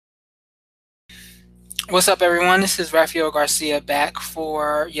What's up, everyone? This is Rafael Garcia back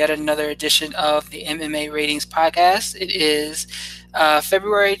for yet another edition of the MMA Ratings Podcast. It is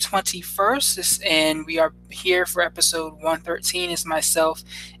February 21st, and we are here for episode 113. It's myself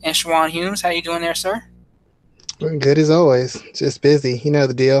and Shawan Humes. How you doing there, sir? Good as always. Just busy. You know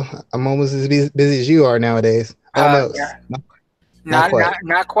the deal. I'm almost as busy as you are nowadays. Yeah, Almost. Not not quite. not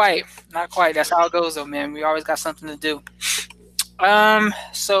not quite, not quite. That's how it goes, though, man. We always got something to do.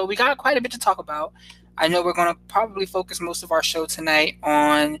 So we got quite a bit to talk about. I know we're going to probably focus most of our show tonight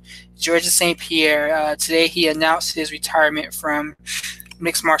on Georges St. Pierre. Today he announced his retirement from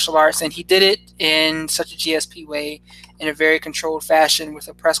mixed martial arts, and he did it in such a GSP way, in a very controlled fashion, with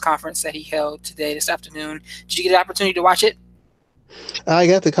a press conference that he held today, this afternoon. Did you get the opportunity to watch it? I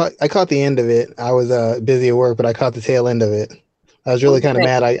caught the end of it. I was busy at work, but I caught the tail end of it. I was What really did you kind of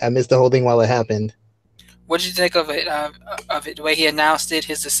think? mad. I missed the whole thing while it happened. What did you think of it? The way he announced it,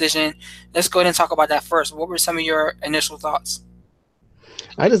 his decision. Let's go ahead and talk about that first. What were some of your initial thoughts?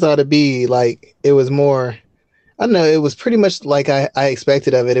 I just thought it'd be like it was more. I don't know. It was pretty much like I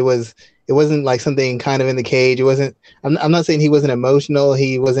expected of it. It wasn't like something kind of in the cage. It wasn't. I'm not saying he wasn't emotional.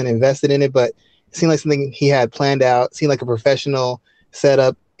 He wasn't invested in it, but it seemed like something he had planned out. It seemed like a professional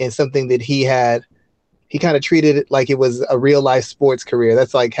setup and something that he kind of treated it like it was a real life sports career.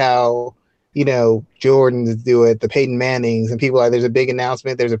 That's like how, Jordans do it, the Peyton Mannings, and people like there's a big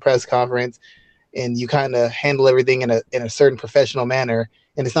announcement, there's a press conference, and you kind of handle everything in a certain professional manner.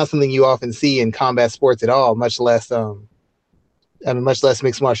 And it's not something you often see in combat sports at all, much less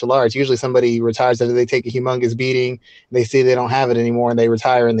mixed martial arts. Usually somebody retires after they take a humongous beating, they see they don't have it anymore, and they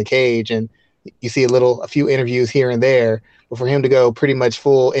retire in the cage. And you see a few interviews here and there. But for him to go pretty much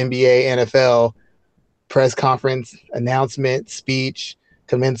full NBA, NFL, press conference, announcement, speech,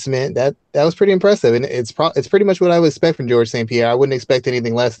 commencement. That was pretty impressive, and it's pretty much what I would expect from George St. Pierre. I wouldn't expect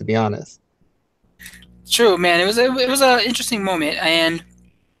anything less, to be honest. True, man. It was an interesting moment, and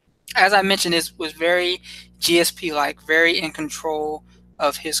as I mentioned, it was very GSP like, very in control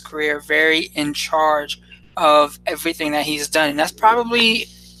of his career, very in charge of everything that he's done. And that's probably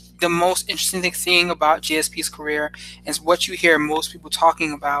the most interesting thing about GSP's career, is what you hear most people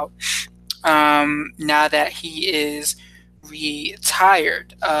talking about now that he is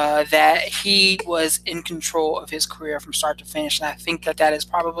retired, that he was in control of his career from start to finish. And I think that that is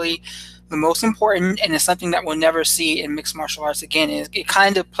probably the most important, and it's something that we'll never see in mixed martial arts again. It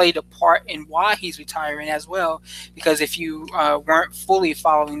kind of played a part in why he's retiring as well, because if you weren't fully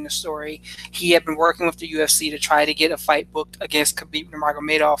following the story, he had been working with the UFC to try to get a fight booked against Khabib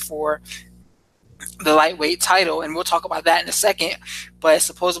Nurmagomedov for the lightweight title, and we'll talk about that in a second. But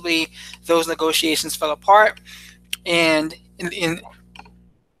supposedly those negotiations fell apart, and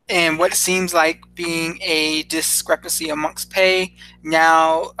in what seems like being a discrepancy amongst pay,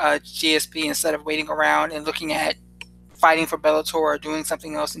 now GSP, instead of waiting around and looking at fighting for Bellator or doing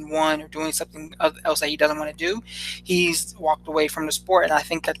something else in one, or doing something else that he doesn't want to do, he's walked away from the sport. And I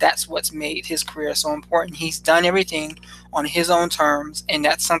think that that's what's made his career so important. He's done everything on his own terms, and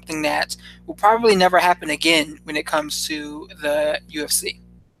that's something that will probably never happen again when it comes to the UFC.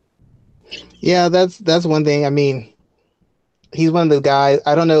 Yeah, that's one thing. I mean, he's one of the guys.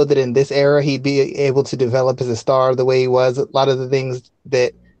 I don't know that in this era he'd be able to develop as a star the way he was. A lot of the things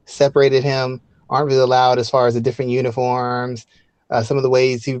that separated him aren't really allowed, as far as the different uniforms, some of the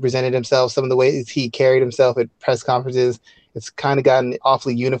ways he presented himself, some of the ways he carried himself at press conferences. It's kind of gotten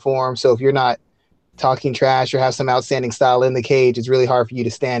awfully uniform. So if you're not talking trash or have some outstanding style in the cage, it's really hard for you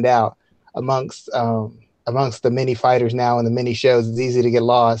to stand out amongst the many fighters now and the many shows. It's easy to get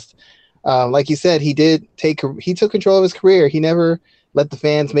lost. Like you said, he took control of his career. He never let the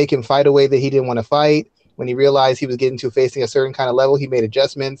fans make him fight a way that he didn't want to fight. When he realized he was getting to facing a certain kind of level, he made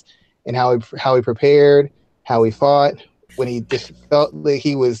adjustments in how he prepared, how he fought. When he just felt like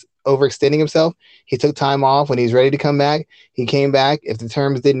he was overextending himself, he took time off. When he was ready to come back, he came back. If the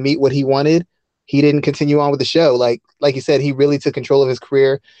terms didn't meet what he wanted, he didn't continue on with the show. Like you said, he really took control of his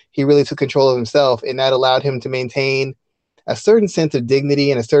career. He really took control of himself, and that allowed him to maintain a certain sense of dignity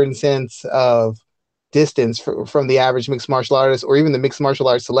and a certain sense of distance from the average mixed martial artist or even the mixed martial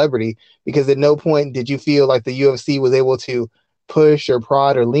arts celebrity, because at no point did you feel like the UFC was able to push or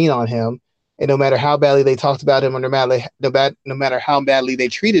prod or lean on him. And no matter how badly they talked about him, or no matter how badly they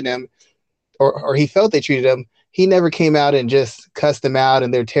treated him, or he felt they treated him, he never came out and just cussed them out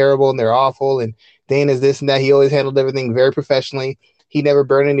and they're terrible and they're awful and Dana's this and that. He always handled everything very professionally. He never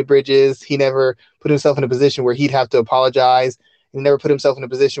burned any bridges. He never put himself in a position where he'd have to apologize. He never put himself in a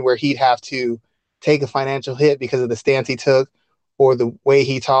position where he'd have to take a financial hit because of the stance he took or the way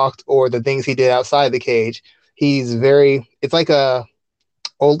he talked or the things he did outside the cage. It's like a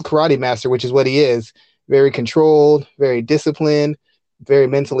old karate master, which is what he is, very controlled, very disciplined, very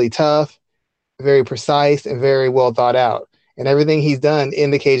mentally tough, very precise, and very well thought out. And everything he's done in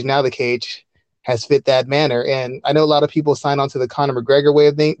the cage, now the cage, has fit that manner. And I know a lot of people sign on to the Conor McGregor way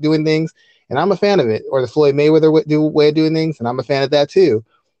of doing things, and I'm a fan of it, or the Floyd Mayweather way of doing things, and I'm a fan of that too.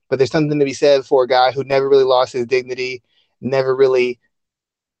 But there's something to be said for a guy who never really lost his dignity, never really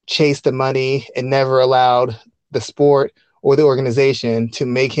chased the money, and never allowed the sport or the organization to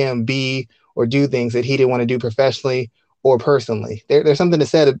make him be or do things that he didn't want to do professionally or personally. There's something to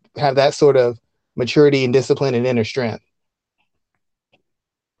say to have that sort of maturity and discipline and inner strength.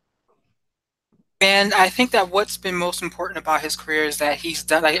 And I think that what's been most important about his career is that he's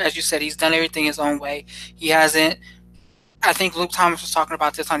done, like as you said, he's done everything his own way. He hasn't. I think Luke Thomas was talking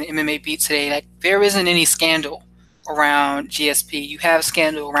about this on the MMA Beat today. Like there isn't any scandal around GSP. You have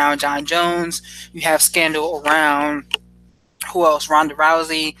scandal around John Jones. You have scandal around who else? Ronda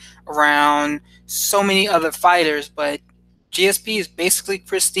Rousey, around so many other fighters. But GSP is basically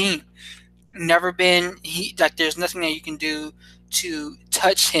pristine. Never been there's nothing that you can do to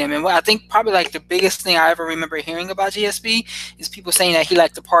touch him. And what I think probably like the biggest thing I ever remember hearing about GSP is people saying that he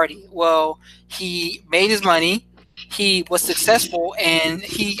liked to party. Well, he made his money, he was successful, and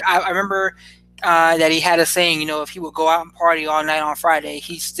I remember that he had a saying, if he would go out and party all night on Friday,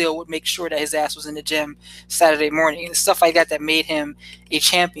 he still would make sure that his ass was in the gym Saturday morning, and stuff like that that made him a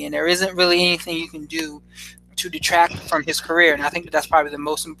champion. There isn't really anything you can do to detract from his career, and I think that's probably the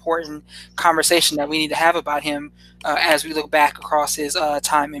most important conversation that we need to have about him as we look back across his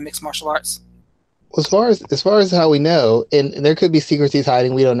time in mixed martial arts. Well, as far as how we know, and there could be secrets he's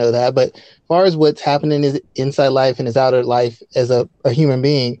hiding, we don't know that, but as far as what's happening in his inside life and his outer life as a human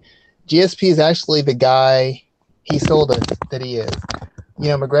being, GSP is actually the guy he sold us that he is.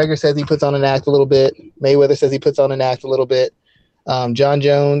 McGregor says he puts on an act a little bit. Mayweather says he puts on an act a little bit. John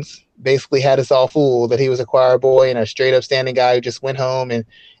Jones basically had us all fooled that he was a choir boy and a straight upstanding guy who just went home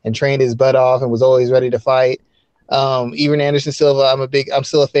and trained his butt off and was always ready to fight. Even Anderson Silva, I'm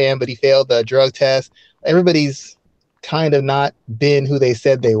still a fan, but he failed the drug test. Everybody's kind of not been who they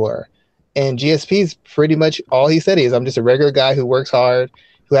said they were. And GSP's pretty much all he said he is. I'm just a regular guy who works hard,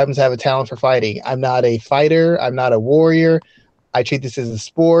 who happens to have a talent for fighting. I'm not a fighter. I'm not a warrior. I treat this as a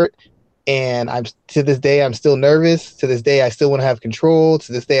sport. And to this day, I'm still nervous. To this day, I still want to have control.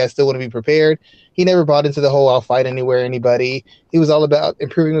 To this day, I still want to be prepared. He never bought into the whole I'll fight anywhere, anybody. He was all about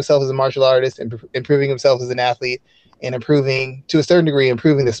improving himself as a martial artist and improving himself as an athlete and improving, to a certain degree,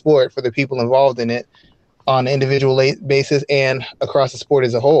 improving the sport for the people involved in it on an individual basis and across the sport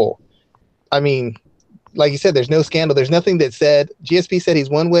as a whole. I mean, like you said, there's no scandal. There's nothing that said, GSP said he's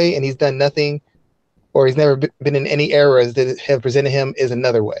one way and he's done nothing, or he's never been in any eras that have presented him as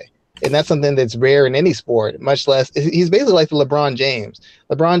another way. And that's something that's rare in any sport, much less, he's basically like the LeBron James.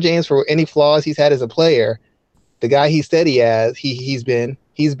 LeBron James, for any flaws he's had as a player, the guy he said he has, he's been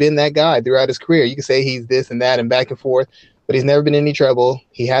that guy throughout his career. You can say he's this and that and back and forth, but he's never been in any trouble.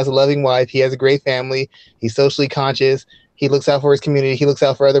 He has a loving wife. He has a great family. He's socially conscious. He looks out for his community. He looks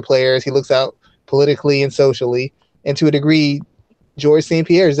out for other players. He looks out politically and socially. And to a degree, George St.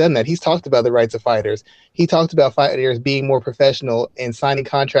 Pierre has done that. He's talked about the rights of fighters. He talked about fighters being more professional and signing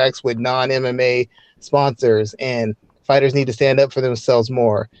contracts with non-MMA sponsors, and fighters need to stand up for themselves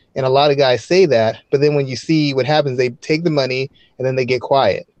more. And a lot of guys say that, but then when you see what happens, they take the money and then they get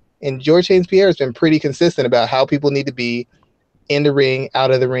quiet. And George St. Pierre has been pretty consistent about how people need to be in the ring,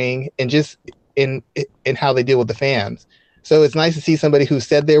 out of the ring, and just in how they deal with the fans. So it's nice to see somebody who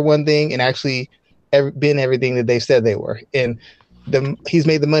said they're one thing and actually been everything that they've said they were. And he's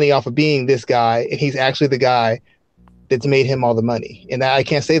made the money off of being this guy, and he's actually the guy that's made him all the money. And I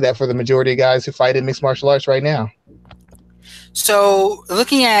can't say that for the majority of guys who fight in mixed martial arts right now. So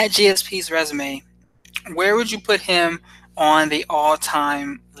looking at GSP's resume, where would you put him on the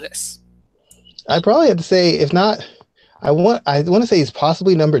all-time list? I'd probably have to say, if not, I want to say he's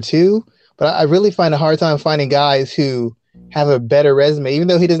possibly number 2, but I really find a hard time finding guys who have a better resume, even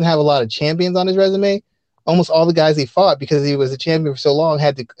though he doesn't have a lot of champions on his resume. Almost all the guys he fought, because he was a champion for so long,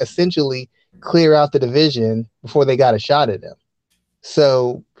 had to essentially clear out the division before they got a shot at him.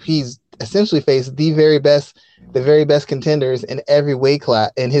 So he's essentially faced the very best contenders in every weight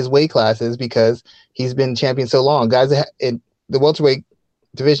class, in his weight classes, because he's been champion so long. Guys in the welterweight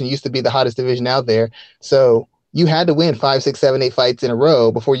division used to be the hottest division out there. So you had to win 5, 6, 7, 8 fights in a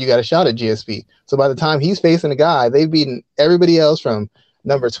row before you got a shot at GSP. So by the time he's facing a guy, they've beaten everybody else from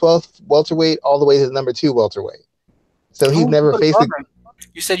number 12th welterweight all the way to the number 2 welterweight. So he's never faced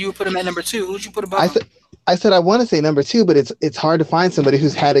You said you would put him at number 2. Who'd you put above him? I said I want to say number 2, but it's hard to find somebody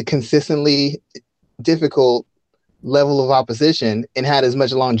who's had a consistently difficult level of opposition and had as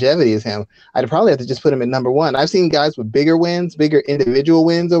much longevity as him, I'd probably have to just put him at number one. I've seen guys with bigger wins, bigger individual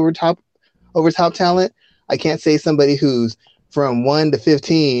wins over top talent. I can't say somebody who's from 1 to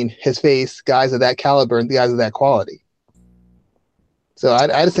 15 has faced guys of that caliber and guys of that quality. So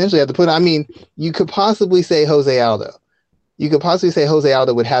I'd essentially have to put. I mean, you could possibly say Jose Aldo. You could possibly say Jose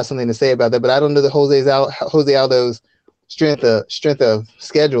Aldo would have something to say about that, but I don't know that Jose Aldo's strength of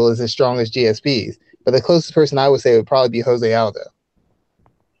schedule is as strong as GSP's. But the closest person I would say would probably be Jose Aldo.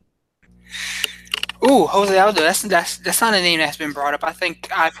 Ooh, Jose Aldo. That's not a name that's been brought up. I think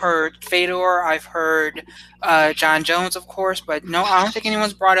I've heard Fedor. I've heard John Jones, of course, but no, I don't think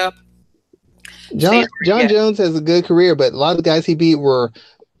anyone's brought up. John Jones has a good career, but a lot of the guys he beat were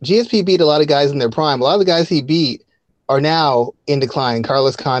GSP beat a lot of guys in their prime. A lot of the guys he beat are now in decline.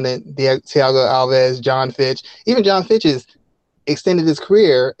 Carlos Condit, Thiago Alves, John Fitch. Even John Fitch has extended his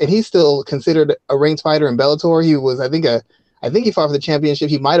career, and he's still considered a ranked fighter in Bellator. He was, I think he fought for the championship.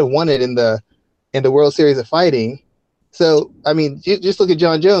 He might have won it in the World Series of Fighting. So, I mean, just look at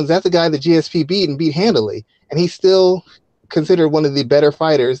John Jones. That's a guy that GSP beat and beat handily, and he's still considered one of the better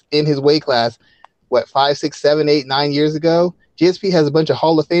fighters in his weight class. 5, 6, 7, 8, 9 years ago? GSP has a bunch of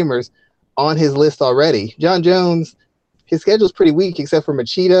Hall of Famers on his list already. John Jones, his schedule's pretty weak except for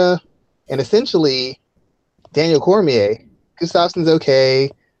Machida and essentially Daniel Cormier. Gustafsson's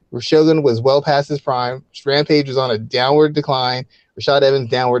okay. Shogun was well past his prime. Rampage was on a downward decline. Rashad Evans,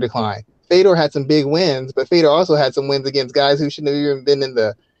 downward decline. Fedor had some big wins, but Fedor also had some wins against guys who shouldn't have even been in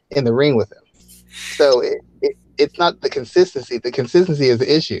the ring with him. So it's not the consistency. The consistency is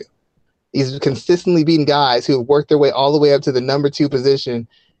the issue. He's consistently beating guys who have worked their way all the way up to the number 2 position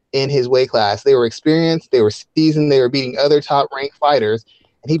in his weight class. They were experienced, they were seasoned, they were beating other top-ranked fighters,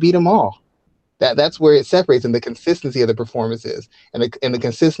 and he beat them all. That's where it separates him. The consistency of the performances and the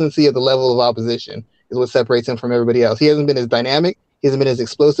consistency of the level of opposition is what separates him from everybody else. He hasn't been as dynamic, he hasn't been as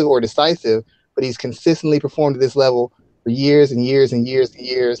explosive or decisive, but he's consistently performed at this level for years and years and years and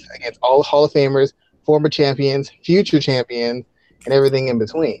years against all Hall of Famers, former champions, future champions, and everything in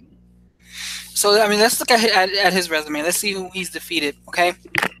between. So, I mean, let's look at his resume. Let's see who he's defeated, okay?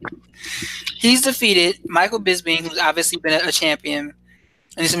 He's defeated Michael Bisping, who's obviously been a champion.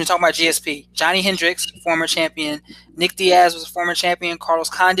 And he's been talking about GSP. Johnny Hendricks, former champion. Nick Diaz was a former champion. Carlos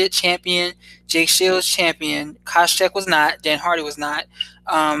Condit, champion. Jake Shields, champion. Koscheck was not. Dan Hardy was not.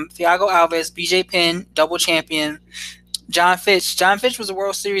 Thiago Alves, BJ Penn, double champion. John Fitch. John Fitch was a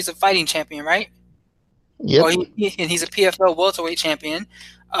World Series of Fighting champion, right? Yep. And he's a PFL welterweight champion.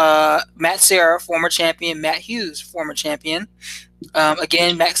 Matt Serra, former champion. Matt Hughes, former champion.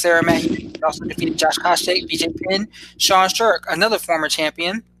 Again, Matt Serra, Matt Hughes also defeated Josh Koscheck, BJ Penn, Sean Sherk, another former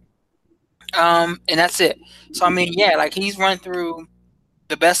champion. And that's it. So, I mean, yeah, like he's run through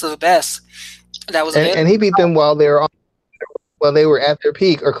the best of the best. That was and he beat them while they were at their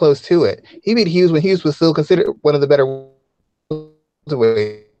peak or close to it. He beat Hughes when Hughes was still considered one of the better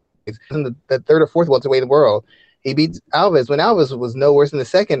welterweights, in the third or fourth welterweight in the world. He beat Alves when Alves was no worse than the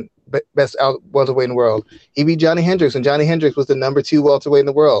second best welterweight in the world. He beat Johnny Hendricks when Johnny Hendricks was the number 2 welterweight in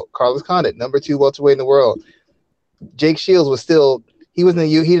the world. Carlos Condit, number 2 welterweight in the world. Jake Shields was still he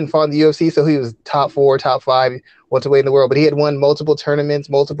didn't fight in the UFC, so he was top 4, top 5 welterweight in the world. But he had won multiple tournaments,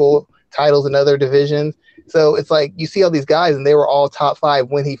 multiple titles in other divisions. So it's like you see all these guys, and they were all top 5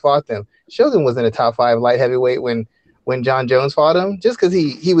 when he fought them. Shogun was in a top 5 light heavyweight when John Jones fought him. Just because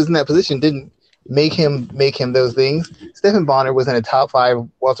he was in that position didn't make him those things. Stephen Bonner was in a top 5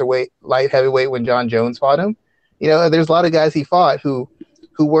 welterweight light heavyweight when John Jones fought him. You know, there's a lot of guys he fought who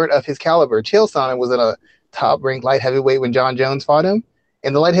weren't of his caliber. Chael Sonnen was in a top ranked light heavyweight when John Jones fought him.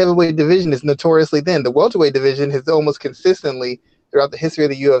 And the light heavyweight division is notoriously thin. The welterweight division has almost consistently throughout the history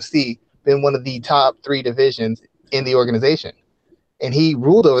of the UFC been one of the top 3 divisions in the organization. And he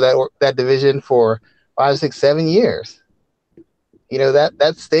ruled over that division for 5, 6, 7 years. You know,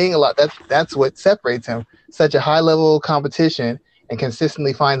 that's staying a lot. That's what separates him. Such a high level of competition and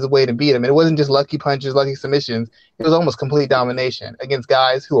consistently finds a way to beat him. And it wasn't just lucky punches, lucky submissions. It was almost complete domination against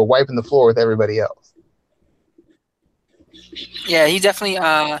guys who were wiping the floor with everybody else. Yeah, he definitely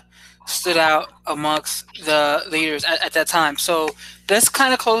stood out amongst the leaders at that time. So let's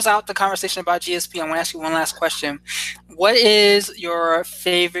kind of close out the conversation about GSP. I want to ask you one last question. What is your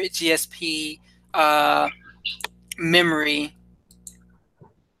favorite GSP memory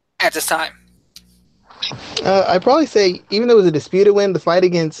at this time? I'd probably say, even though it was a disputed win, the fight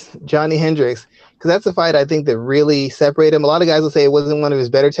against Johnny Hendricks, because that's a fight I think that really separated him. A lot of guys will say it wasn't one of his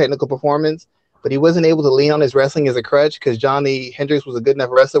better technical performances, but he wasn't able to lean on his wrestling as a crutch because Johnny Hendricks was a good enough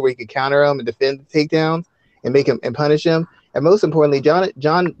wrestler where he could counter him and defend the takedown and make him and punish him. And most importantly,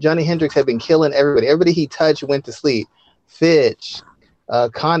 Johnny Hendricks had been killing everybody. Everybody he touched went to sleep. Fitch,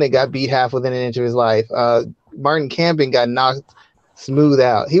 Connick got beat half within an inch of his life. Martin Camping got knocked smooth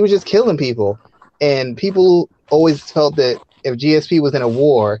out. He was just killing people. And people always felt that if GSP was in a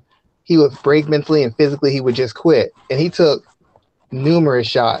war, he would break mentally and physically, he would just quit. And he took numerous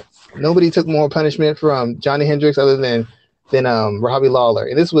shots. Nobody took more punishment from Johnny Hendricks other than Robbie Lawler.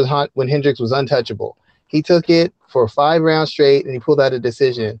 And this was when Hendricks was untouchable. He took it for 5 rounds straight, and he pulled out a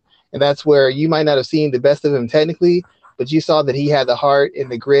decision. And that's where you might not have seen the best of him technically, but you saw that he had the heart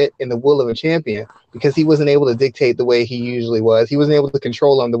and the grit and the will of a champion because he wasn't able to dictate the way he usually was. He wasn't able to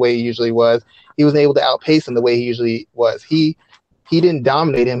control him the way he usually was. He wasn't able to outpace him the way he usually was. He didn't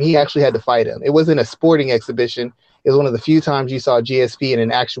dominate him. He actually had to fight him. It wasn't a sporting exhibition. It was one of the few times you saw GSP in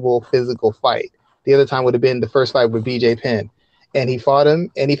an actual physical fight. The other time would have been the first fight with BJ Penn. And he fought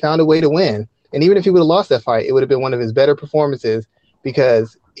him, and he found a way to win. And even if he would have lost that fight, it would have been one of his better performances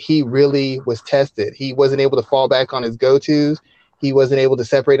because he really was tested. He wasn't able to fall back on his go-tos. He wasn't able to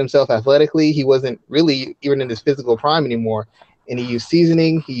separate himself athletically. He wasn't really even in his physical prime anymore. And he used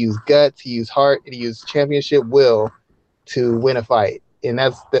seasoning, he used guts, he used heart, and he used championship will to win a fight. And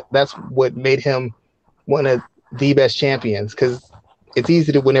that's what made him one of the best champions because it's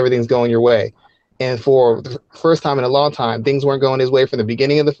easy to win everything's going your way. And for the first time in a long time, things weren't going his way from the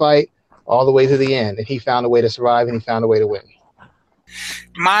beginning of the fight all the way to the end. And he found a way to survive and he found a way to win.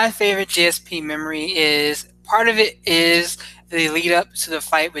 My favorite GSP memory is part of it is the lead up to the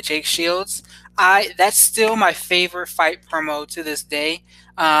fight with Jake Shields. That's still my favorite fight promo to this day.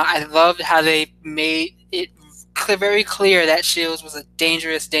 I loved how they made it very clear that Shields was a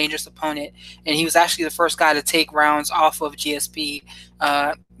dangerous opponent, and he was actually the first guy to take rounds off of GSP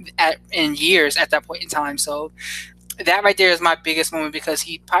in years at that point in time. So that right there is my biggest moment because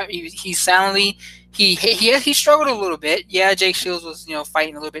he struggled a little bit. Yeah, Jake Shields was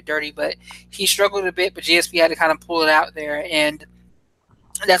fighting a little bit dirty, but he struggled a bit. But GSP had to kind of pull it out there, and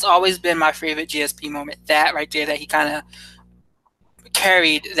that's always been my favorite GSP moment. That right there, that he kind of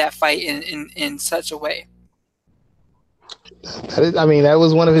carried that fight in such a way. That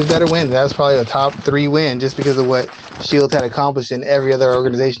was one of his better wins. That was probably a top 3 win just because of what Shields had accomplished in every other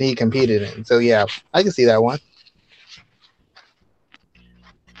organization he competed in. So, yeah, I can see that one.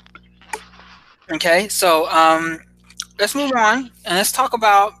 Okay, so let's move on and let's talk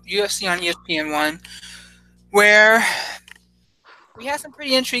about UFC on ESPN1, where we had some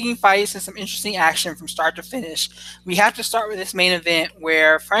pretty intriguing fights and some interesting action from start to finish. We have to start with this main event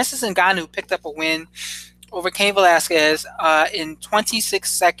where Francis Ngannou picked up a win over Cain Velasquez in 26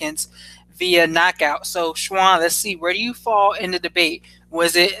 seconds via knockout. So, Schwan, let's see, where do you fall in the debate?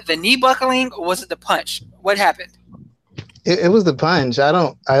 Was it the knee buckling or was it the punch? What happened? It was the punch. I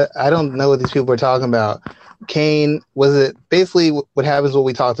don't know what these people are talking about. Cain, was it basically what happens, what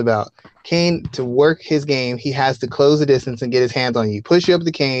we talked about? Cain, to work his game, he has to close the distance and get his hands on you, push you up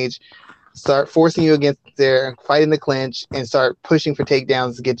the cage, start forcing you against there, fight in the clinch, and start pushing for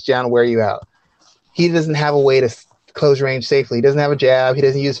takedowns to get you down and wear you out. He doesn't have a way to close range safely. He doesn't have a jab. He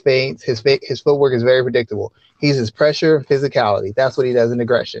doesn't use feints. His footwork is very predictable. He uses pressure and physicality. That's what he does in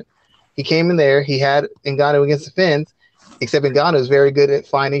aggression. He came in there. He had Ngannou against the fence, except Ngannou is very good at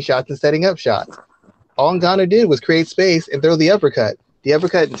finding shots and setting up shots. All Ngannou did was create space and throw the uppercut. The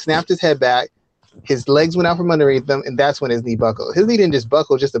uppercut snapped his head back. His legs went out from underneath him, and that's when his knee buckled. His knee didn't just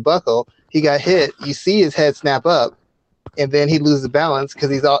buckle, just a buckle. He got hit. You see his head snap up, and then he loses balance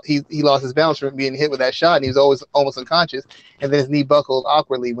because he lost his balance from being hit with that shot, and he was always almost unconscious. And then his knee buckled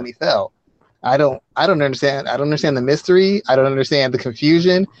awkwardly when he fell. I don't understand. I don't understand the mystery. I don't understand the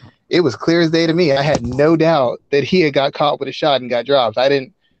confusion. It was clear as day to me. I had no doubt that he had got caught with a shot and got dropped. I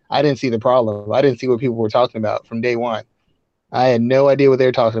didn't see the problem. I didn't see what people were talking about from day one. I had no idea what they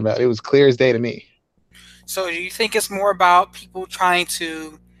were talking about. It was clear as day to me. So do you think it's more about people trying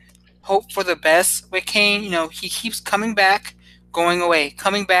to hope for the best with Cain? He keeps coming back, going away,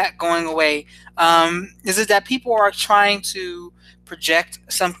 coming back, going away. Is it that people are trying to project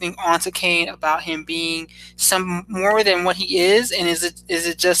something onto Cain about him being some more than what he is? And is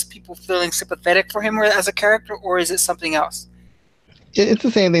it just people feeling sympathetic for him as a character, or is it something else? It's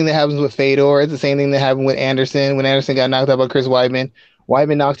the same thing that happens with Fedor. It's the same thing that happened with Anderson when Anderson got knocked out by Chris Weidman.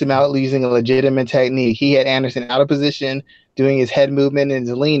 Weidman knocked him out using a legitimate technique. He had Anderson out of position, doing his head movement and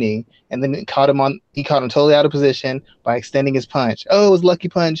his leaning, and then he caught him totally out of position by extending his punch. Oh, it was lucky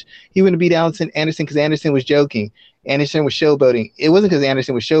punch. He wouldn't beat Anderson because Anderson was joking. Anderson was showboating. It wasn't because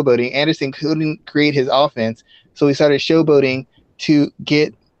Anderson was showboating. Anderson couldn't create his offense, so he started showboating to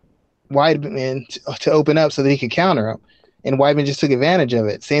get Weidman to open up so that he could counter him. And Weidman just took advantage of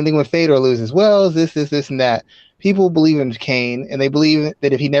it. Same thing when Fedor loses. Well, this, and that. people believe in Kane, and they believe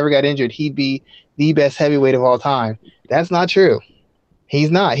that if he never got injured, he'd be the best heavyweight of all time. That's not true. He's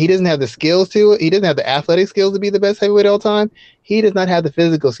not. He doesn't have the skills to it. He doesn't have the athletic skills to be the best heavyweight of all time. He does not have the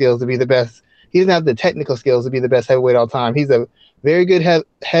physical skills to be the best. He doesn't have the technical skills to be the best heavyweight of all time. He's a very good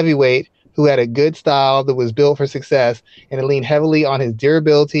heavyweight who had a good style that was built for success, and it leaned heavily on his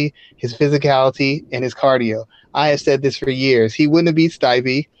durability, his physicality, and his cardio. I have said this for years. He wouldn't have beat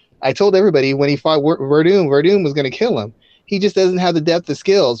Stipe. I told everybody when he fought Verdum was going to kill him. He just doesn't have the depth of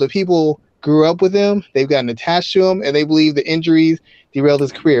skills. But people grew up with him, they've gotten attached to him, and they believe the injuries derailed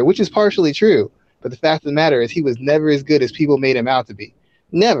his career, which is partially true. But the fact of the matter is he was never as good as people made him out to be.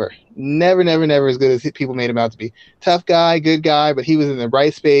 Never as good as people made him out to be. Tough guy, good guy, but he was in the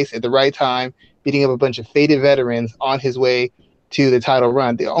right space at the right time, beating up a bunch of faded veterans on his way to the title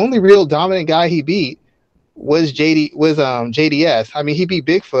run. The only real dominant guy he beat was JDS. I mean, he beat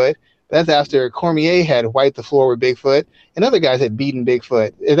Bigfoot. That's after Cormier had wiped the floor with Bigfoot, and other guys had beaten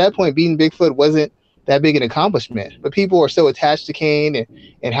Bigfoot. At that point, beating Bigfoot wasn't that big an accomplishment. But people are so attached to Kane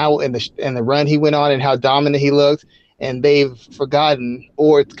and how and the run he went on and how dominant he looked, and they've forgotten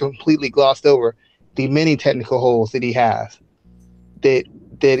or completely glossed over the many technical holes that he has that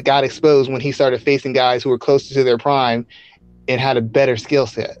got exposed when he started facing guys who were closer to their prime and had a better skill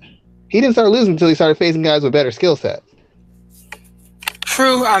set. He didn't start losing until he started facing guys with better skill sets.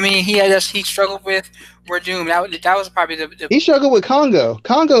 True. I mean, he struggled with Verdum. That was probably the He struggled with Congo.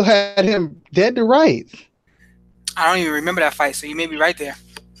 Congo had him dead to rights. I don't even remember that fight, so you may be right there.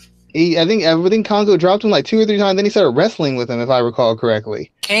 I think Congo dropped him like 2 or 3 times. Then he started wrestling with him, if I recall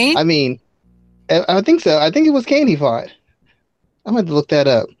correctly. Kane? I mean, I think so. I think it was Kane he fought. I'm going to look that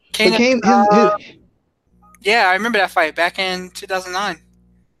up. Kane, yeah, I remember that fight back in 2009.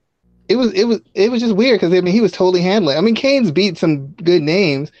 It was just weird because I mean he was totally handling. I mean Kane's beat some good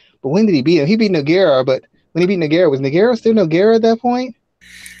names, but when did he beat him? He beat Nogueira, but when he beat Nogueira, was Nogueira still Nogueira at that point?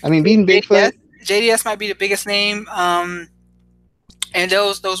 I mean, beating Bigfoot. JDS might be the biggest name. And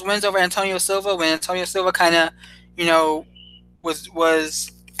those wins over Antonio Silva, when Antonio Silva kind of,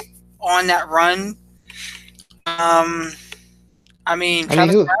 was on that run.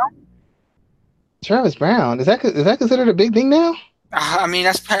 Travis Brown, is that considered a big thing now? I mean,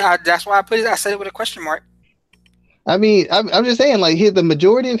 that's why I said it with a question mark. I mean, I'm just saying, like, the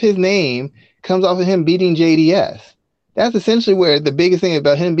majority of his name comes off of him beating JDS. That's essentially where the biggest thing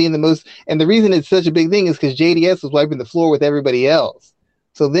about him being the most, and the reason it's such a big thing is because JDS was wiping the floor with everybody else.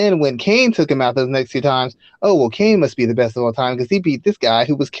 So then when Kane took him out those next 2 times, oh, well, Kane must be the best of all time because he beat this guy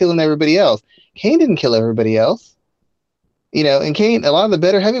who was killing everybody else. Kane didn't kill everybody else. And Kane, a lot of the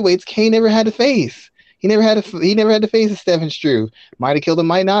better heavyweights, Kane never had to face. He never had to face a Stefan Struve. Might have killed him,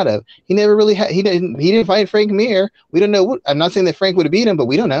 might not have. He never really had. He didn't fight Frank Mir. We don't know. I'm not saying that Frank would have beat him, but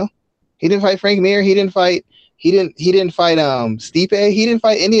we don't know. He didn't fight Frank Mir. He didn't fight Stipe. He didn't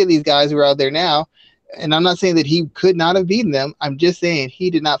fight any of these guys who are out there now. And I'm not saying that he could not have beaten them. I'm just saying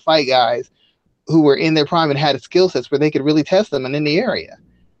he did not fight guys who were in their prime and had skill sets where they could really test them and in the area.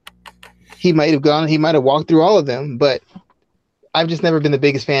 He might have walked through all of them, but I've just never been the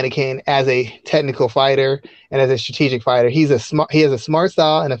biggest fan of Kane as a technical fighter and as a strategic fighter. He has a smart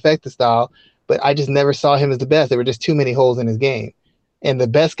style and effective style, but I just never saw him as the best. There were just too many holes in his game. And the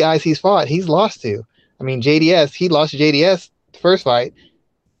best guys he's fought, he's lost to. I mean, JDS, he lost to JDS the first fight,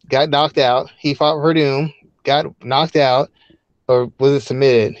 got knocked out. He fought Verdum, got knocked out, or was it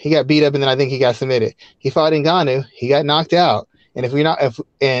submitted? He got beat up, and then I think he got submitted. He fought Ngannou, he got knocked out. And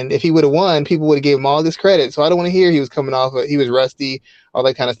if he would have won, people would have gave him all this credit. So I don't want to hear he was coming off, he was rusty, all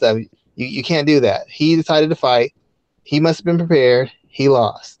that kind of stuff. You can't do that. He decided to fight. He must have been prepared. He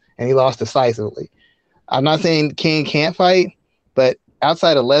lost, and he lost decisively. I'm not saying Kane can't fight, but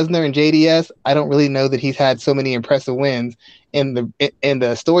outside of Lesnar and JDS, I don't really know that he's had so many impressive wins. And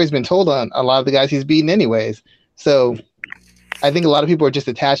the story's been told on a lot of the guys he's beaten anyways. So I think a lot of people are just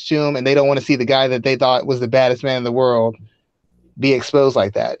attached to him, and they don't want to see the guy that they thought was the baddest man in the world be exposed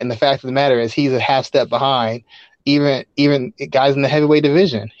like that. And the fact of the matter is he's a half step behind even guys in the heavyweight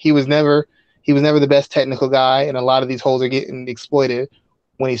division. He was never the best technical guy, and a lot of these holes are getting exploited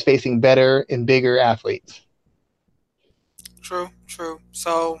when he's facing better and bigger athletes. True.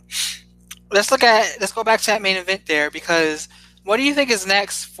 So let's go back to that main event there, because what do you think is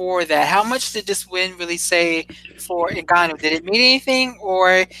next for that? How much did this win really say for Ngannou? Did it mean anything,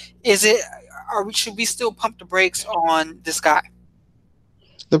 or should we still pump the brakes on this guy?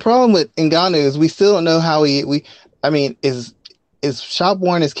 The problem with Ngannou is we still don't know how as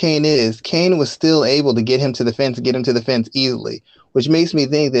shop-worn as Kane is, Kane was still able to get him to the fence easily, which makes me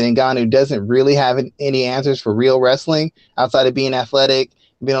think that Ngannou doesn't really have any answers for real wrestling outside of being athletic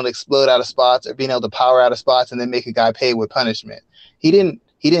being able to explode out of spots or being able to power out of spots and then make a guy pay with punishment. He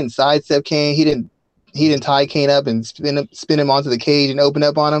didn't sidestep Kane. He didn't tie Kane up and spin him onto the cage and open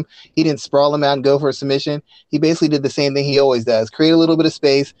up on him. He didn't sprawl him out and go for a submission. He basically did the same thing he always does: create a little bit of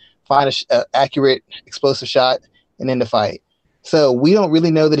space, find a accurate, explosive shot, and end the fight. So we don't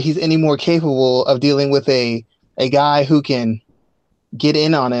really know that he's any more capable of dealing with a guy who can get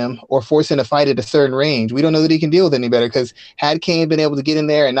in on him or force him to fight at a certain range. We don't know that he can deal with any better, because had Kane been able to get in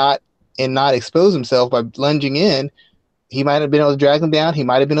there and not expose himself by lunging in, he might have been able to drag him down. He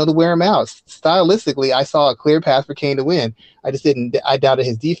might have been able to wear him out. Stylistically, I saw a clear path for Kane to win. I doubted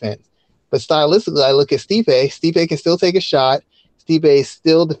his defense. But stylistically, I look at Stipe. Stipe can still take a shot. Stipe is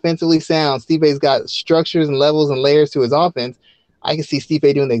still defensively sound. Stipe's got structures and levels and layers to his offense. I can see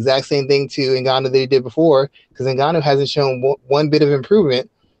Stipe doing the exact same thing to Ngannou that he did before, because Ngannou hasn't shown one bit of improvement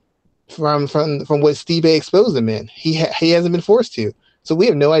from what Stipe exposed him in. He hasn't been forced to. So we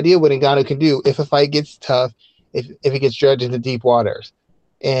have no idea what Ngannou can do if a fight gets tough, if it gets dragged into deep waters.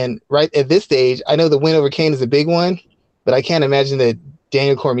 And right at this stage, I know the win over Kane is a big one, but I can't imagine that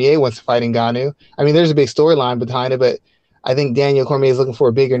Daniel Cormier wants to fight Ngannou. I mean, there's a big storyline behind it, but I think Daniel Cormier is looking for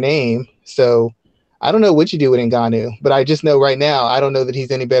a bigger name. So I don't know what you do with Ngannou, but I just know right now I don't know that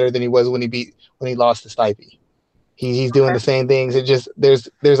he's any better than he was when he lost to Stipe. He's doing the same things. It just there's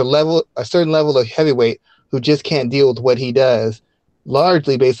a certain level of heavyweight who just can't deal with what he does,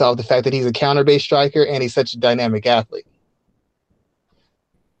 largely based off the fact that he's a counter-based striker and he's such a dynamic athlete.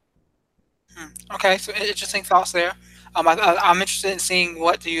 Okay, so interesting thoughts there. I'm interested in seeing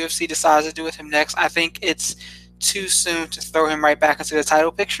what the UFC decides to do with him next. I think it's too soon to throw him right back into the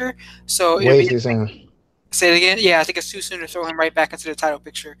title picture. So way too soon. Say it again. Yeah, I think it's too soon to throw him right back into the title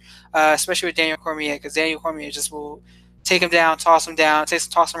picture, especially with Daniel Cormier, because Daniel Cormier just will take him down, toss him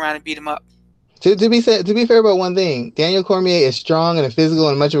around, and beat him up. To be fair about one thing, Daniel Cormier is strong and physical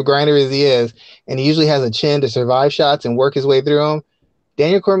and much of a grinder as he is, and he usually has a chin to survive shots and work his way through them.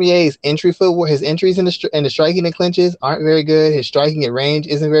 Daniel Cormier's entry footwork, his entries in the striking and clinches aren't very good. His striking at range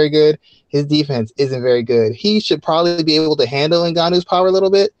isn't very good. His defense isn't very good. He should probably be able to handle Ngannou's power a little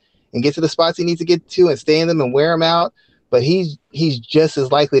bit and get to the spots he needs to get to and stay in them and wear them out. But he's just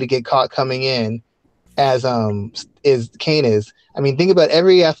as likely to get caught coming in as Kane is. I mean, think about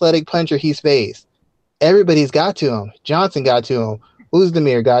every athletic puncher he's faced. Everybody's got to him. Johnson got to him.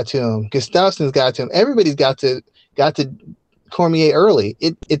 Oezdemir got to him. Gustafsson's got to him. Everybody's got to Cormier early.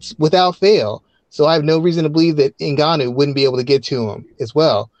 It's without fail. So I have no reason to believe that Ngannou wouldn't be able to get to him as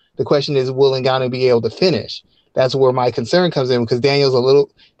well. The question is, will Ngannou be able to finish? That's where my concern comes in, because Daniel's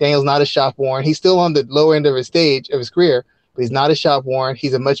not a shop worn. He's still on the lower end of his career, but he's not a shop worn.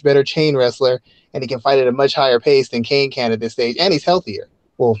 He's a much better chain wrestler, and he can fight at a much higher pace than Kane can at this stage. And he's healthier.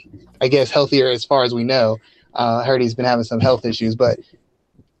 Well, I guess healthier as far as we know. I heard he's been having some health issues, but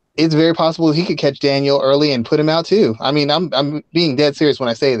it's very possible he could catch Daniel early and put him out too. I mean, I'm being dead serious when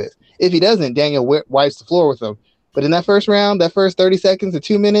I say this. If he doesn't, Daniel wipes the floor with him. But in that first round, that first 30 seconds to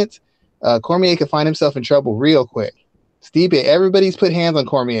 2 minutes, Cormier could find himself in trouble real quick. Stipe, everybody's put hands on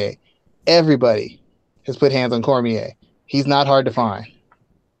Cormier. Everybody has put hands on Cormier. He's not hard to find.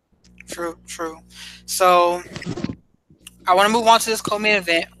 True. So I want to move on to this co-main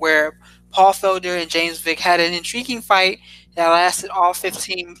event where Paul Felder and James Vick had an intriguing fight that lasted all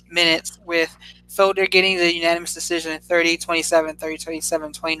 15 minutes, with Felder getting the unanimous decision in 30-27,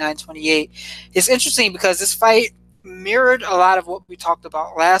 30-27, 29-28. It's interesting because this fight mirrored a lot of what we talked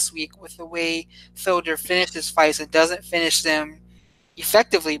about last week with the way Felder finished his fights and doesn't finish them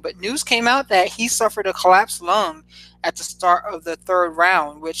effectively. But news came out that he suffered a collapsed lung at the start of the third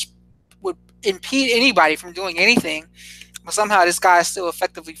round, which would impede anybody from doing anything. But somehow this guy still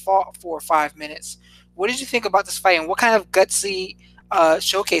effectively fought for 5 minutes. What did you think about this fight, and what kind of gutsy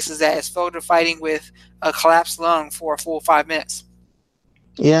showcases that is Felder fighting with a collapsed lung for a full 5 minutes?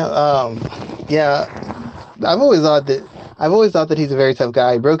 Yeah. I've always thought that he's a very tough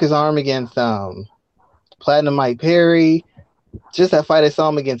guy. He broke his arm against Platinum Mike Perry. Just that fight I saw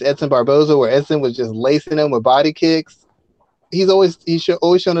him against Edson Barboza, where Edson was just lacing him with body kicks. He's always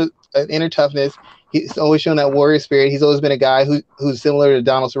shown an inner toughness. He's always shown that warrior spirit. He's always been a guy who's similar to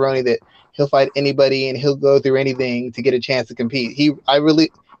Donald Cerrone, that he'll fight anybody and he'll go through anything to get a chance to compete. I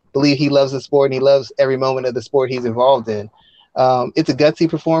really believe he loves the sport and he loves every moment of the sport he's involved in. It's a gutsy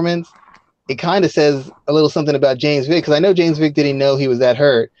performance. It kind of says a little something about James Vick, because I know James Vick didn't know he was that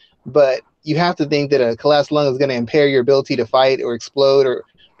hurt, but you have to think that a collapsed lung is going to impair your ability to fight or explode or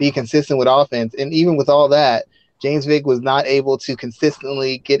be consistent with offense. And even with all that, James Vick was not able to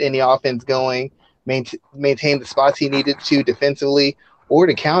consistently get any offense going, maintain the spots he needed to defensively or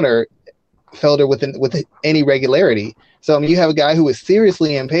to counter Felder with any regularity. So I mean, you have a guy who was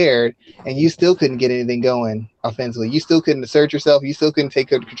seriously impaired, and you still couldn't get anything going offensively. You still couldn't assert yourself. You still couldn't take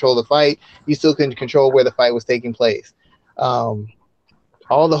control of the fight. You still couldn't control where the fight was taking place. Um,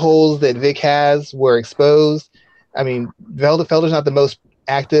 all the holes that Vic has were exposed. I mean, Felder's not the most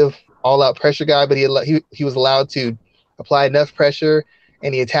active all-out pressure guy, but he was allowed to apply enough pressure,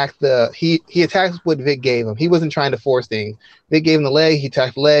 and he attacked what Vic gave him. He wasn't trying to force things. Vic gave him the leg, he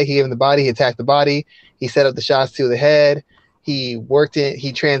attacked the leg. He gave him the body, he attacked the body. He set up the shots to the head. He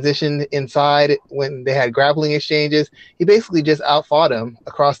transitioned inside when they had grappling exchanges. He basically just outfought him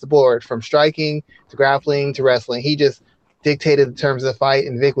across the board, from striking to grappling to wrestling. He just dictated the terms of the fight,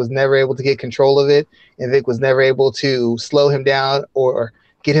 and Vic was never able to get control of it, and Vic was never able to slow him down or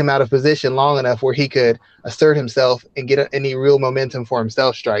get him out of position long enough where he could assert himself and get any real momentum for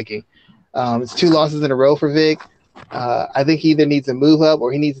himself striking. It's 2 losses in a row for Vic. I think he either needs to move up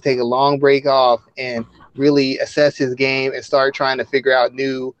or he needs to take a long break off and really assess his game and start trying to figure out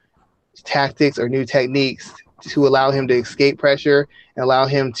new tactics or new techniques to allow him to escape pressure and allow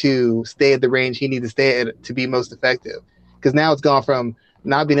him to stay at the range he needs to stay at to be most effective. Because now it's gone from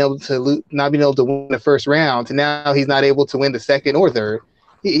not being able to win the first round to now he's not able to win the second or third.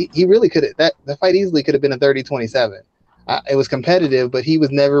 He really could have that fight easily could have been a 30-27. It was competitive, but he was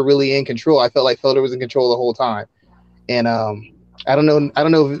never really in control. I felt like Felder was in control the whole time, and I don't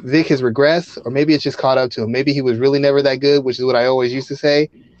know if Vic has regressed or maybe it's just caught up to him. Maybe he was really never that good, which is what I always used to say,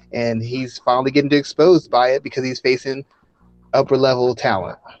 and he's finally getting exposed by it because he's facing upper level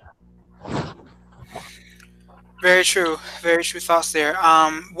talent. Very true thoughts there.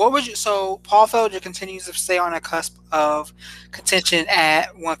 So Paul Felder continues to stay on the cusp of contention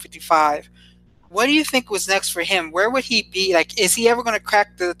at 155. What do you think was next for him? Where would he be? Like, is he ever going to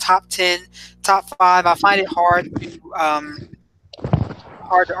crack the top 10, top 5? I find it hard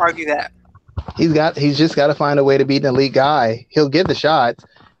to argue that. He's just got to find a way to beat an elite guy. He'll get the shots.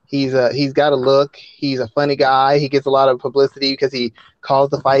 He's got a look. He's a funny guy. He gets a lot of publicity because he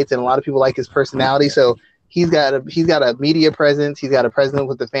calls the fights, and a lot of people like his personality. So he's got a media presence. He's got a presence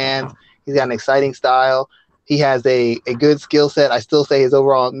with the fans. He's got an exciting style. He has a good skill set. I still say his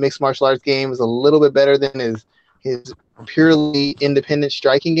overall mixed martial arts game is a little bit better than his purely independent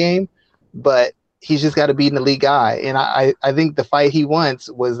striking game, but he's just got to beat an elite guy. And I think the fight he wants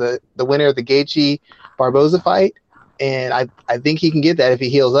was the winner of the Gaethje Barboza fight, and I think he can get that if he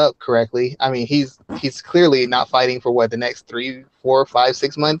heals up correctly. I mean, he's clearly not fighting for the next 3, 4, 5,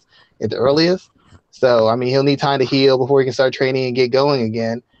 6 months at the earliest. So, I mean, he'll need time to heal before he can start training and get going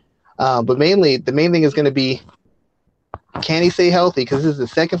again. But mainly, the main thing is going to be, can he stay healthy? Because this is the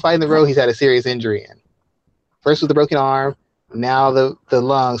second fight in the row he's had a serious injury in. First with the broken arm, now the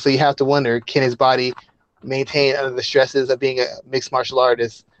lung. So you have to wonder, can his body maintain under the stresses of being a mixed martial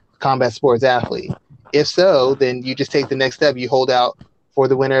artist, combat sports athlete? If so, then you just take the next step. You hold out for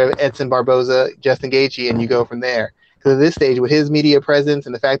the winner of Edson Barboza, Justin Gaethje, and you go from there. Because at this stage, with his media presence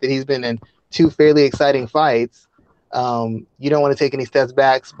and the fact that he's been in 2 fairly exciting fights, you don't want to take any steps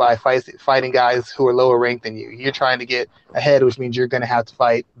back by fighting guys who are lower ranked than you. You're trying to get ahead, which means you're going to have to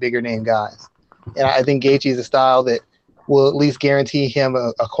fight bigger name guys. And I think Gaethje is a style that will at least guarantee him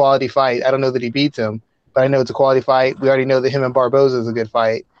a quality fight. I don't know that he beats him, but I know it's a quality fight. We already know that him and Barboza is a good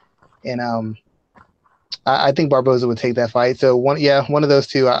fight. And I think Barboza would take that fight. So one of those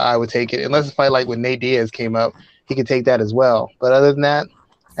two, I would take it. Unless a fight like when Nate Diaz came up, he could take that as well. But other than that,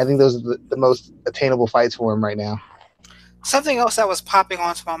 I think those are the most attainable fights for him right now. Something else that was popping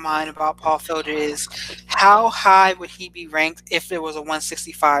onto my mind about Paul Felder is how high would he be ranked if there was a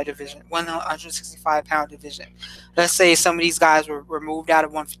 165 division, 165-pound division? Let's say some of these guys were moved out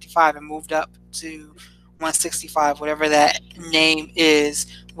of 155 and moved up to 165, whatever that name is.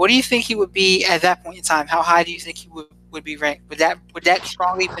 What do you think he would be at that point in time? How high do you think he would be ranked? Would that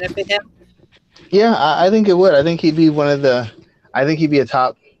strongly benefit him? Yeah, I think it would. I think he'd be a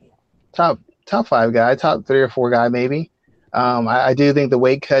top 5 guy, top 3 or 4 guy maybe. I do think the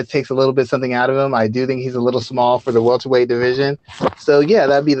weight cut takes a little bit something out of him. I do think he's a little small for the welterweight division. So yeah,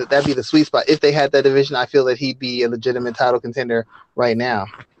 that'd be the sweet spot. If they had that division, I feel that he'd be a legitimate title contender right now.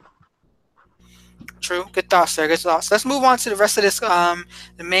 True. Good thoughts there. Good thoughts. Let's move on to the rest of this, the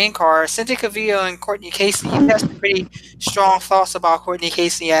main card. Cynthia Calvillo and Courtney Casey. You had some pretty strong thoughts about Courtney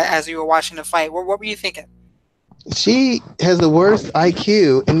Casey as you were watching the fight. What were you thinking? She has the worst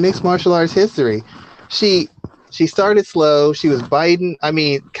IQ in mixed martial arts history. She started slow. She was biting. I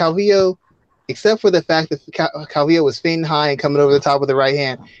mean, Calvillo, except for the fact that Calvillo was feinting high and coming over the top with the right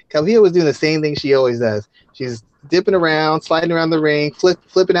hand, Calvillo was doing the same thing she always does. She's dipping around, sliding around the ring,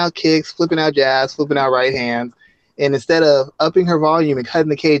 flipping out kicks, flipping out jabs, flipping out right hands. And instead of upping her volume and cutting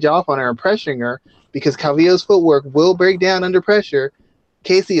the cage off on her and pressuring her, because Calvillo's footwork will break down under pressure,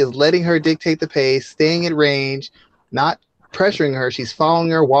 Casey is letting her dictate the pace, staying at range, not pressuring her. She's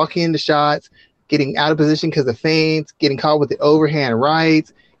following her, walking into shots, getting out of position because of feints, getting caught with the overhand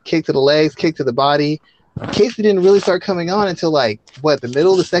rights, kick to the legs, kick to the body. Casey didn't really start coming on until the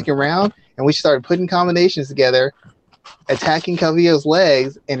middle of the second round, and we started putting combinations together, attacking Calvillo's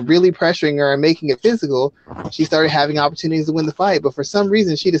legs and really pressuring her and making it physical. She started having opportunities to win the fight, but for some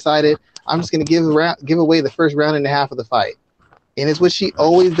reason she decided, I'm just going to give away the first round and a half of the fight. And it's what she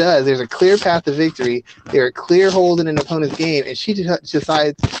always does. There's a clear path to victory. There are clear holes in an opponent's game, and she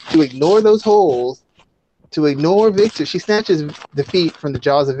decides to ignore those holes, to ignore victory. She snatches defeat from the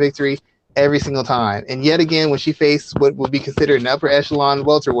jaws of victory every single time. And yet again, when she faced what would be considered an upper echelon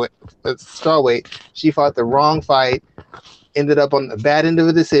welterweight, strawweight, she fought the wrong fight, ended up on the bad end of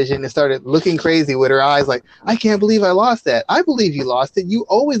a decision, and started looking crazy with her eyes like, I can't believe I lost that. I believe you lost it. You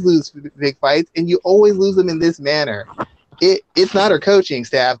always lose big fights, and you always lose them in this manner. It's not her coaching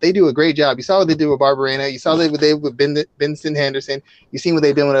staff. They do a great job. You saw what they did with Barberena. You saw what they did with Benson Henderson. You've seen what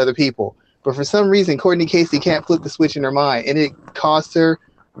they've done with other people. But for some reason, Courtney Casey can't flip the switch in her mind, and it costs her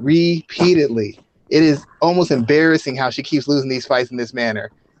repeatedly. It is almost embarrassing how she keeps losing these fights in this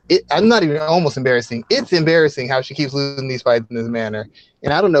manner. I'm not even almost embarrassing. It's embarrassing how she keeps losing these fights in this manner.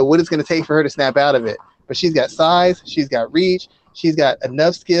 And I don't know what it's going to take for her to snap out of it. But she's got size. She's got reach. She's got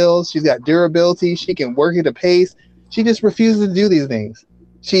enough skills. She's got durability. She can work at a pace. She just refuses to do these things.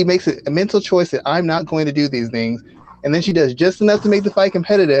 She makes a mental choice that I'm not going to do these things. And then she does just enough to make the fight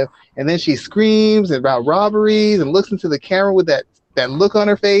competitive. And then she screams about robberies and looks into the camera with that look on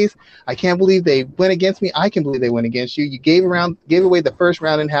her face. I can't believe they went against me. I can believe they went against you. You gave away the first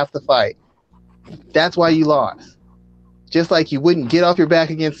round and half the fight. That's why you lost. Just like you wouldn't get off your back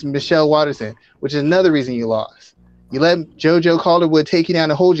against Michelle Waterson, which is another reason you lost. You let JoJo Calderwood take you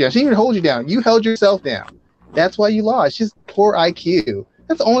down and hold you down. She didn't even hold you down. You held yourself down. That's why you lost. She's poor IQ.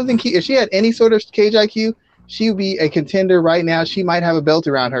 That's the only thing. If she had any sort of cage IQ, she would be a contender right now. She might have a belt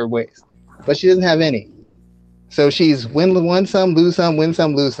around her waist, but she doesn't have any. So she's win some, lose some, win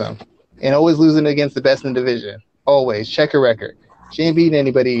some, lose some, and always losing against the best in the division. Always. Check her record. She ain't beating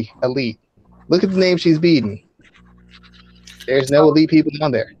anybody elite. Look at the names she's beating. There's no elite people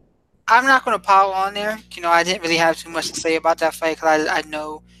on there. I'm not going to pile on there. I didn't really have too much to say about that fight because I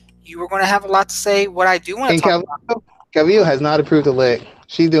know you were going to have a lot to say. What I do want to talk about. Calvillo has not improved a lick.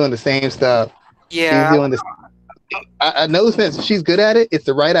 She's doing the same stuff. Yeah. She's doing this. I no offense. She's good at it. It's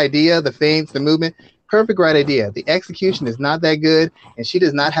the right idea, the feints, the movement. Perfect right idea. The execution is not that good, and she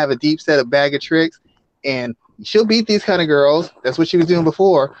does not have a deep set of bag of tricks. And she'll beat these kind of girls. That's what she was doing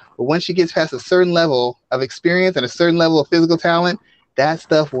before. But once she gets past a certain level of experience and a certain level of physical talent, that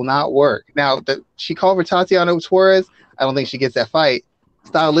stuff will not work. Now, she called for Tatiana Suarez. I don't think she gets that fight.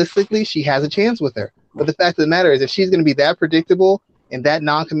 Stylistically, she has a chance with her. But the fact of the matter is, if she's going to be that predictable and that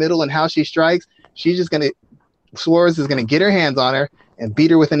non-committal in how she strikes, Suarez is going to get her hands on her and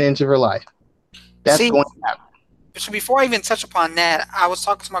beat her within an inch of her life. That's going to happen. So before I even touch upon that, I was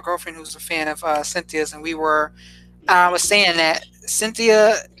talking to my girlfriend who's a fan of Cynthia's, and I was saying that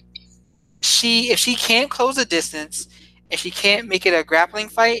Cynthia, if she can't close the distance, if she can't make it a grappling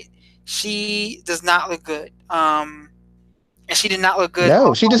fight, she does not look good. And she did not look good.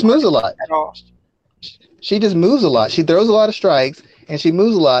 No, she just moves a lot. At all. She just moves a lot. She throws a lot of strikes, and she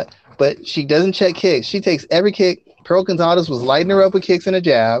moves a lot, but she doesn't check kicks. She takes every kick. Pearl Gonzalez was lighting her up with kicks and a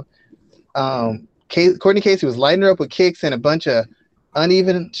jab. Courtney Casey was lighting her up with kicks and a bunch of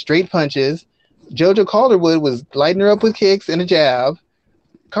uneven straight punches. JoJo Calderwood was lighting her up with kicks and a jab.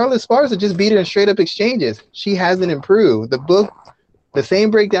 Carla Esparza just beat her in straight up exchanges. She hasn't improved. The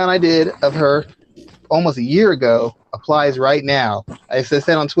same breakdown I did of her almost a year ago applies right now. I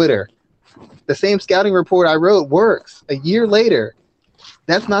said on Twitter, the same scouting report I wrote works a year later.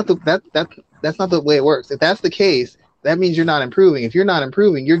 That's not the way it works. If that's the case, that means you're not improving. If you're not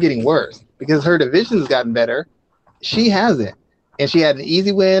improving, you're getting worse because her division's gotten better. She hasn't. And she had an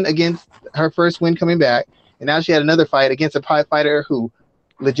easy win against her first win coming back. And now she had another fight against a fighter who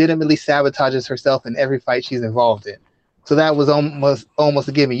legitimately sabotages herself in every fight she's involved in. So that was almost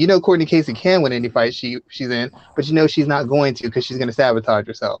a gimme. Courtney Casey can win any fight she's in, but she's not going to because she's going to sabotage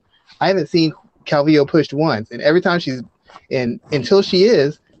herself. I haven't seen Calvillo pushed once. And every time until she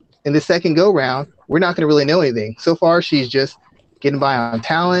is in the second go-round, we're not going to really know anything. So far, she's just getting by on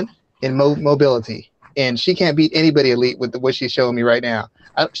talent and mobility. And she can't beat anybody elite with what she's showing me right now.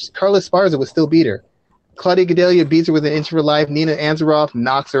 Carla Esparza would still beat her. Claudia Gadelha beats her within an inch of her life. Nina Ansaroff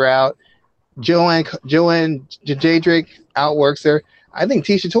knocks her out. Joanne Jadrick outworks her. I think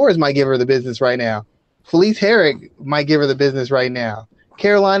Tisha Torres might give her the business right now. Felice Herrick might give her the business right now.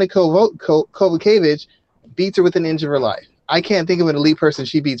 Carolina Kovacevic beats her with an inch of her life. I can't think of an elite person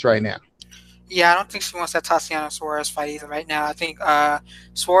she beats right now. Yeah, I don't think she wants that Tatiana Suarez fight either right now. I think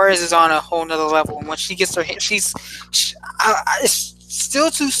Suarez is on a whole nother level. And when she gets her, it's still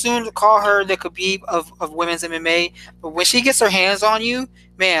too soon to call her the Khabib of women's MMA. But when she gets her hands on you,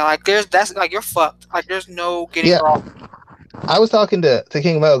 man, like that's like you're fucked. Like there's no getting her off. I was talking to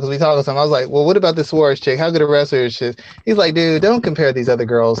King Mo because we talked with him. I was like, well, what about the Suarez chick? How good a wrestler is she? He's like, dude, don't compare these other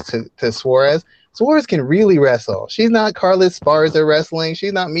girls to Suarez. Suarez can really wrestle. She's not Carla Esparza wrestling.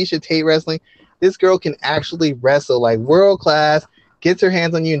 She's not Miesha Tate wrestling. This girl can actually wrestle like world class, gets her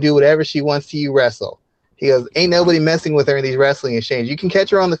hands on you and do whatever she wants to you wrestle. He goes, ain't nobody messing with her in these wrestling exchanges. You can catch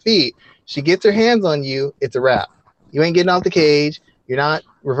her on the feet. She gets her hands on you, it's a wrap. You ain't getting off the cage. You're not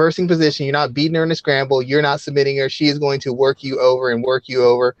reversing position. You're not beating her in a scramble. You're not submitting her. She is going to work you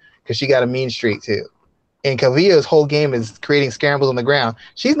over because she got a mean streak too. And Calvillo's whole game is creating scrambles on the ground.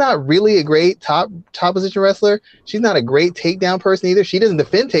 She's not really a great top position wrestler. She's not a great takedown person either. She doesn't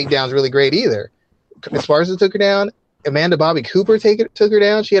defend takedowns really great either. Esparza took her down. Amanda Bobby Cooper took her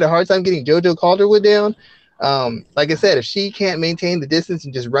down. She had a hard time getting JoJo Calderwood down. Like I said, if she can't maintain the distance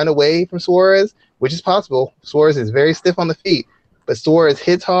and just run away from Suarez, which is possible, Suarez is very stiff on the feet. But Suarez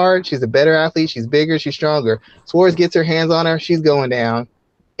hits hard. She's a better athlete. She's bigger. She's stronger. Suarez gets her hands on her. She's going down.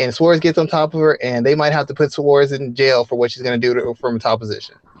 And Suarez gets on top of her, and they might have to put Suarez in jail for what she's going to do to her from a top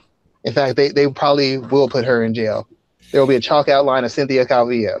position. In fact, they probably will put her in jail. There will be a chalk outline of Cynthia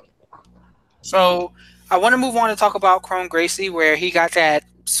Calvillo. So I want to move on to talk about Kron Gracie, where he got that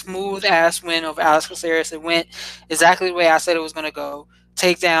smooth-ass win of Alex Caceres. It went exactly the way I said it was going to go.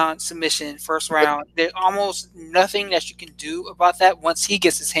 Takedown, submission, first round. There's almost nothing that you can do about that once he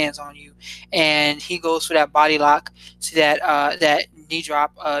gets his hands on you, and he goes for that body lock to that knee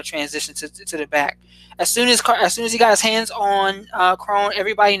drop transition to the back. As soon as he got his hands on Kron,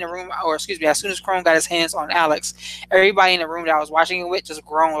 everybody in the room, or excuse me, as soon as Kron got his hands on Alex, everybody in the room that I was watching it with just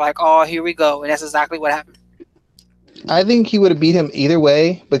groaned like, "Oh, here we go!" And that's exactly what happened. I think he would have beat him either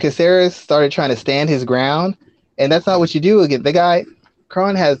way, but Caceres started trying to stand his ground, and that's not what you do again. The guy.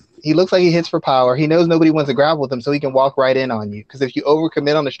 Kron he looks like he hits for power. He knows nobody wants to grapple with him, so he can walk right in on you. Because if you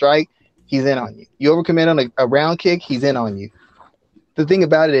overcommit on the strike, he's in on you. You overcommit on a round kick, he's in on you. The thing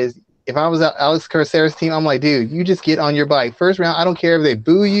about it is, if I was Alex Caceres' team, I'm like, dude, you just get on your bike. First round, I don't care if they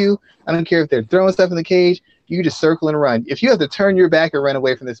boo you. I don't care if they're throwing stuff in the cage. You just circle and run. If you have to turn your back and run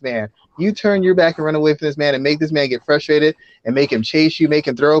away from this man, you turn your back and run away from this man and make this man get frustrated and make him chase you, make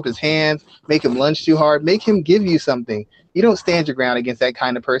him throw up his hands, make him lunge too hard, make him give you something. You don't stand your ground against that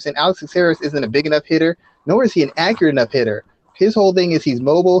kind of person. Alex Caceres isn't a big enough hitter, nor is he an accurate enough hitter. His whole thing is he's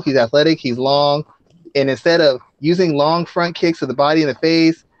mobile, he's athletic, he's long, and instead of using long front kicks to the body and the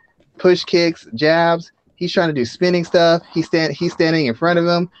face, push kicks, jabs, he's trying to do spinning stuff. He's standing in front of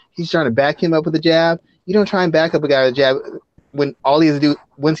him. He's trying to back him up with a jab. You don't try and back up a guy with a jab when all he has to do,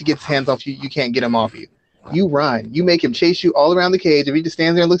 once he gets his hands off you, you can't get him off you. You run. You make him chase you all around the cage. If he just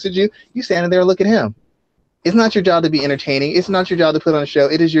stands there and looks at you, you stand there and look at him. It's not your job to be entertaining. It's not your job to put on a show.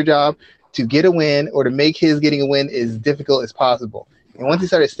 It is your job to get a win or to make his getting a win as difficult as possible. And once he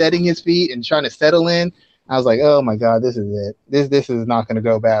started setting his feet and trying to settle in, I was like, oh my God, this is it. This is not going to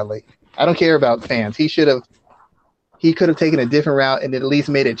go badly. I don't care about fans. He could have taken a different route and at least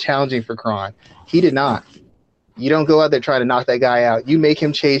made it challenging for Kron. He did not. You don't go out there trying to knock that guy out. You make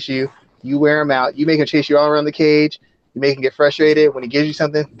him chase you. You wear him out. You make him chase you all around the cage. You make him get frustrated. When he gives you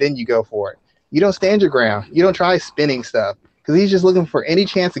something, then you go for it. You don't stand your ground. You don't try spinning stuff because he's just looking for any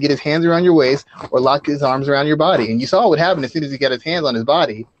chance to get his hands around your waist or lock his arms around your body. And you saw what happened as soon as he got his hands on his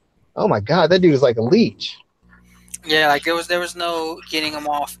body. Oh my God, that dude is like a leech. Yeah, like there was no getting him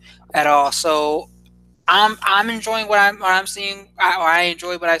off at all. So I'm enjoying what I'm seeing. I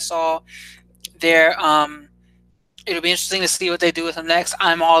enjoy what I saw there. It'll be interesting to see what they do with him next.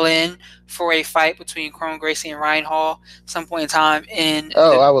 I'm all in for a fight between Kron Gracie and Ryan Hall some point in time.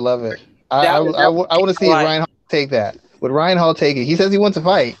 I would love it. I want to see Ryan Hall take that. Would Ryan Hall take it? He says he wants a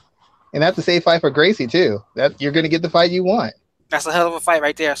fight, and that's a safe fight for Gracie too. That you're going to get the fight you want. That's a hell of a fight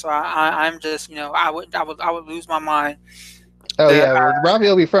right there. So I'm just, I would lose my mind. Oh yeah, Rafi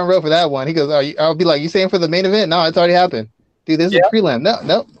will be front row for that one. He goes, I'll be like, you saying for the main event? No, it's already happened, dude. This is a prelim.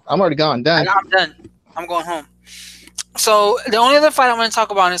 No, I'm already gone. Done. I'm done. I'm going home. So the only other fight I want to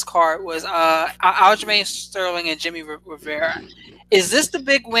talk about on this card was Aljamain Sterling and Jimmy Rivera. Is this the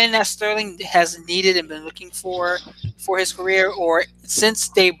big win that Sterling has needed and been looking for his career, or since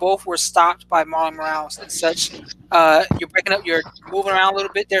they both were stopped by Marlon Morales and such, you're breaking up, you're moving around a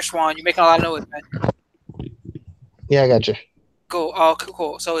little bit there, Schwan. You're making a lot of noise, man. Yeah, I got you. Cool. Oh,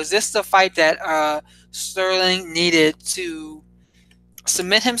 cool. So is this the fight that Sterling needed to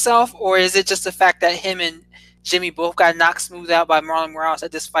submit himself, or is it just the fact that him and Jimmy both got knocked smooth out by Marlon Moraes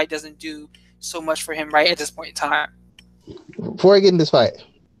that this fight doesn't do so much for him right at this point in time? Before I get in this fight,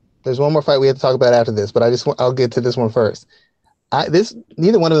 there's one more fight we have to talk about after this, but I'll get to this one first.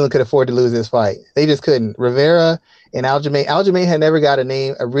 Neither one of them could afford to lose this fight. They just couldn't. Rivera and Aljamain. Aljamain had never got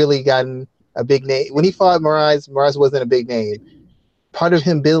gotten a big name. When he fought Moraes wasn't a big name. Part of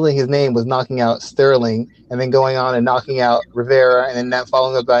him building his name was knocking out Sterling and then going on and knocking out Rivera and then that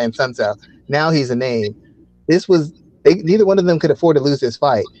following up by Insunza. Now he's a name. Neither one of them could afford to lose this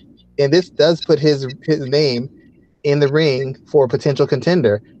fight. And this does put his name in the ring for a potential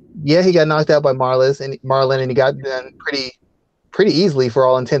contender. Yeah, he got knocked out by Marlon and he got done pretty easily for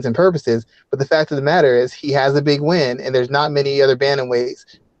all intents and purposes. But the fact of the matter is he has a big win, and there's not many other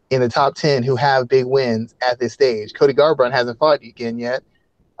bantamweights in the top 10 who have big wins at this stage. Cody Garbrandt hasn't fought again yet.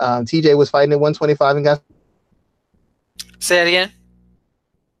 TJ was fighting at 125 and got... Say that again?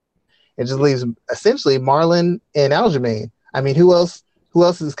 It just leaves essentially Marlon and Aljamain. I mean, who else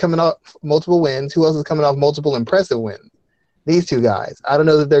is coming off multiple wins? Who else is coming off multiple impressive wins? These two guys. I don't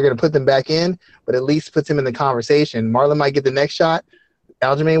know that they're going to put them back in, but at least puts him in the conversation. Marlon might get the next shot.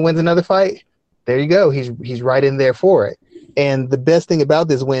 Aljamain wins another fight. There you go. He's right in there for it. And the best thing about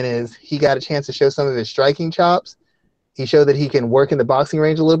this win is he got a chance to show some of his striking chops. He showed that he can work in the boxing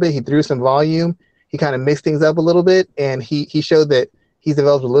range a little bit. He threw some volume. He kind of mixed things up a little bit, and he showed that he's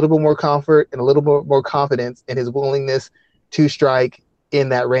developed a little bit more comfort and a little bit more confidence in his willingness to strike in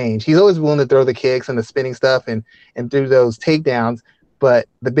that range. He's always willing to throw the kicks and the spinning stuff and do those takedowns, but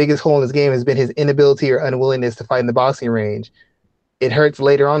the biggest hole in his game has been his inability or unwillingness to fight in the boxing range. It hurts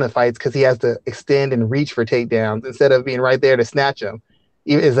later on in fights because he has to extend and reach for takedowns instead of being right there to snatch them.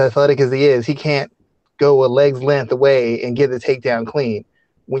 Even as athletic as he is, he can't go a leg's length away and get the takedown clean.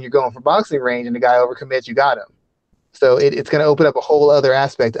 When you're going for boxing range and the guy overcommits, you got him. So it's going to open up a whole other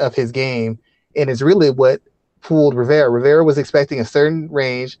aspect of his game, and it's really what fooled Rivera. Rivera was expecting a certain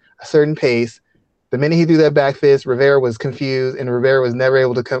range, a certain pace. The minute he threw that back fist, Rivera was confused, and Rivera was never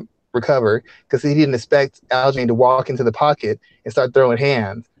able to recover because he didn't expect Aljamain to walk into the pocket and start throwing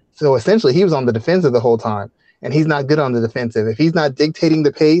hands. So essentially, he was on the defensive the whole time, and he's not good on the defensive. If he's not dictating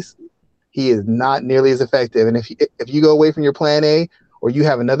the pace, he is not nearly as effective. And if you go away from your plan A or you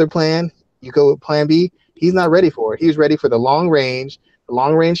have another plan, you go with plan B, he's not ready for it. He was ready for the long range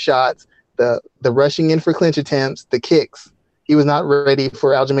shots, the rushing in for clinch attempts, the kicks. He was not ready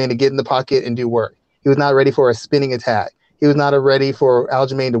for Aljamain to get in the pocket and do work. He was not ready for a spinning attack. He was not ready for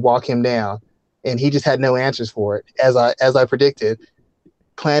Aljamain to walk him down, and he just had no answers for it. As I predicted,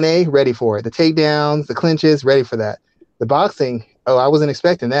 plan A, ready for it. The takedowns, the clinches, ready for that. The boxing, I wasn't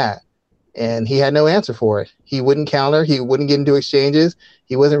expecting that. And he had no answer for it. He wouldn't counter. He wouldn't get into exchanges.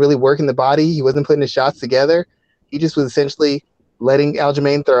 He wasn't really working the body. He wasn't putting his shots together. He just was essentially letting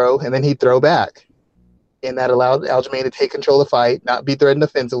Aljamain throw, and then he'd throw back. And that allowed Aljamain to take control of the fight, not be threatened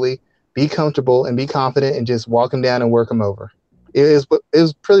offensively, be comfortable, and be confident, and just walk him down and work him over. It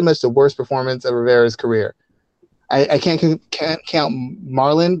was pretty much the worst performance of Rivera's career. I can't count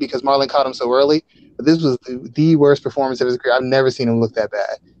Marlon because Marlon caught him so early, but this was the worst performance of his career. I've never seen him look that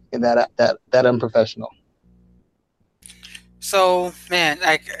bad and that unprofessional. So, man,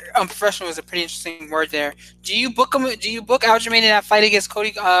 like unprofessional is a pretty interesting word there. Do you book him? Do you book Aljamain in that fight against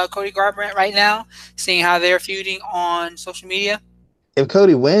Cody Garbrandt right now? Seeing how they're feuding on social media. If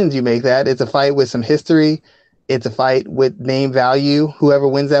Cody wins, you make that. It's a fight with some history. It's a fight with name value. Whoever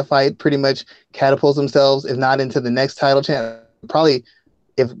wins that fight pretty much catapults themselves, if not into the next title chance. Probably,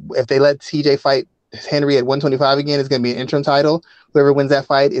 if they let TJ fight Henry at 125 again, it's going to be an interim title. Whoever wins that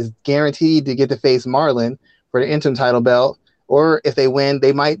fight is guaranteed to get to face Marlon for the interim title belt. Or if they win,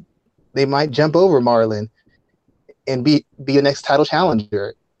 they might jump over Marlon and be the next title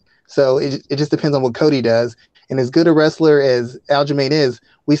challenger. So it just depends on what Cody does. And as good a wrestler as Aljamain is,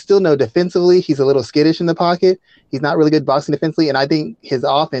 we still know defensively he's a little skittish in the pocket. He's not really good boxing defensively, and I think his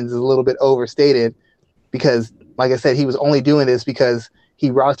offense is a little bit overstated because, like I said, he was only doing this because he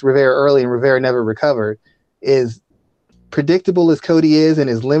rocked Rivera early and Rivera never recovered. As predictable as Cody is and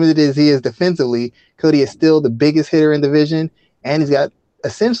as limited as he is defensively, Cody is still the biggest hitter in the division, and he's got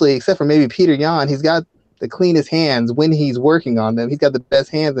essentially, except for maybe Peter Yan, he's got the cleanest hands when he's working on them. He's got the best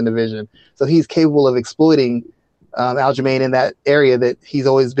hands in the division. So he's capable of exploiting Aljamain in that area that he's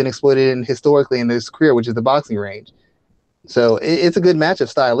always been exploited in historically in his career, which is the boxing range. So it's a good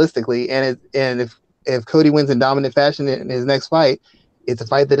matchup stylistically, and if Cody wins in dominant fashion in his next fight, it's a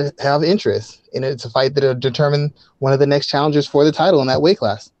fight that have interest, and it's a fight that will determine one of the next challengers for the title in that weight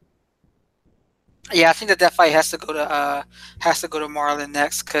class. Yeah, I think that fight has to go to Marlon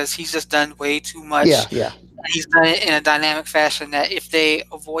next because he's just done way too Yeah, much. yeah. He's done it in a dynamic fashion that if they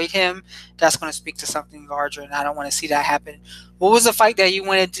avoid him, that's going to speak to something larger, and I don't want to see that happen. What was the fight that you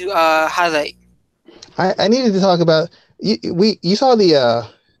wanted to highlight? I needed to talk about you saw the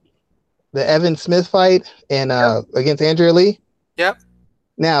Evan Smith fight and Yep. against Andrea Lee. Yep.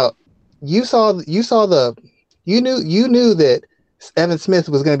 Now you saw the you knew that Evan Smith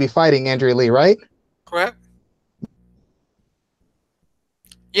was going to be fighting Andrea Lee, right? Correct.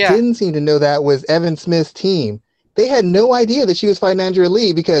 Yeah. Didn't seem to know that was Evan Smith's team. They had no idea that she was fighting Andrea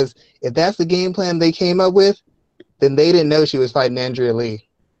Lee because if that's the game plan they came up with, then they didn't know she was fighting Andrea Lee.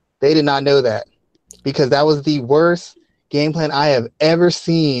 They did not know that because that was the worst game plan I have ever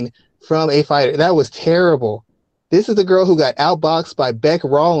seen from a fighter. That was terrible. This is the girl who got outboxed by Beck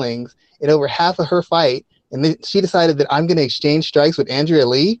Rawlings in over half of her fight, and then she decided that I'm going to exchange strikes with Andrea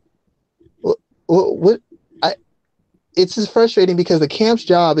Lee. What? I, it's just frustrating because the camp's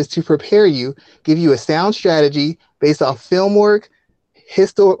job is to prepare you, give you a sound strategy based off film work,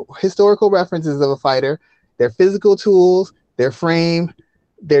 historical references of a fighter, their physical tools, their frame,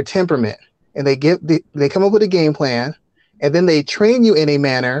 their temperament, and they come up with a game plan, and then they train you in a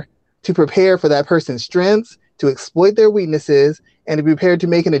manner to prepare for that person's strengths, to exploit their weaknesses, and to be prepared to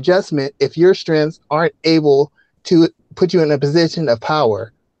make an adjustment if your strengths aren't able to put you in a position of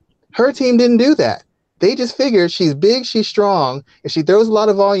power. Her team didn't do that. They just figured she's big, she's strong. If she throws a lot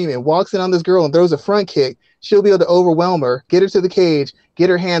of volume and walks in on this girl and throws a front kick, she'll be able to overwhelm her, get her to the cage, get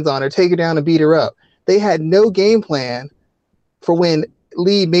her hands on her, take her down and beat her up. They had no game plan for when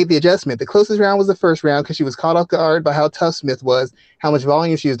Lee made the adjustment. The closest round was the first round because she was caught off guard by how tough Smith was, how much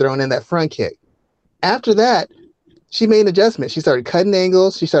volume she was throwing in that front kick. After that, she made an adjustment. She started cutting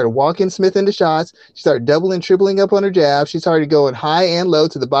angles. She started walking Smith into shots. She started doubling, tripling up on her jab. She started going high and low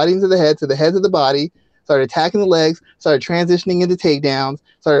to the body and to the head, to the heads of the body. Started attacking the legs. Started transitioning into takedowns.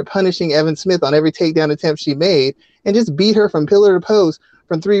 Started punishing Evan Smith on every takedown attempt she made, and just beat her from pillar to post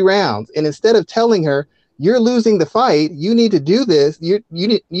from 3 rounds. And instead of telling her you're losing the fight, you need to do this. You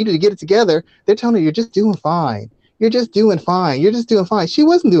need to get it together. They're telling her you're just doing fine. You're just doing fine. You're just doing fine. She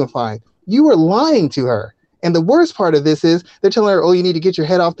wasn't doing fine. You were lying to her. And the worst part of this is they're telling her, oh, you need to get your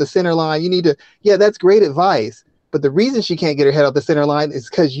head off the center line. You need to, yeah, that's great advice. But the reason she can't get her head off the center line is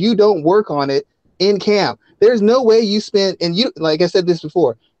because you don't work on it in camp. There's no way you spend, and you, like I said this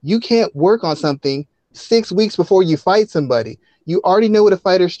before, you can't work on something 6 weeks before you fight somebody. You already know what a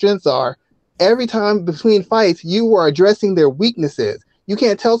fighter's strengths are. Every time between fights, you are addressing their weaknesses. You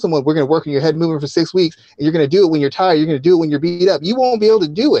can't tell someone we're going to work on your head movement for 6 weeks and you're going to do it when you're tired. You're going to do it when you're beat up. You won't be able to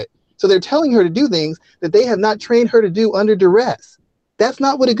do it. So they're telling her to do things that they have not trained her to do under duress. That's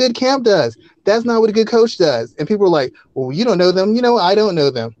not what a good camp does. That's not what a good coach does. And people are like, well, you don't know them. You know, I don't know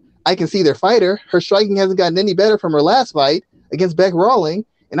them. I can see their fighter. Her striking hasn't gotten any better from her last fight against Beck Rawling.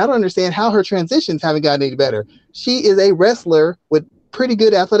 And I don't understand how her transitions haven't gotten any better. She is a wrestler with pretty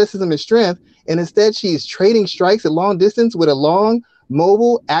good athleticism and strength. And instead, she's trading strikes at long distance with a long,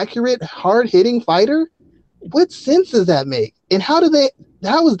 mobile, accurate, hard hitting fighter. What sense does that make? And how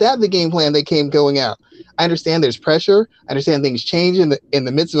was that the game plan they came going out? I understand there's pressure. I understand things change in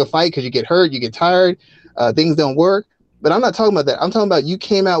the midst of a fight because you get hurt, you get tired, things don't work. But I'm not talking about that. I'm talking about you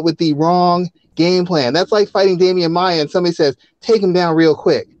came out with the wrong game plan. That's like fighting Damian Maia and somebody says, take him down real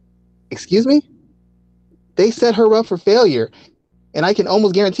quick. Excuse me? They set her up for failure. And I can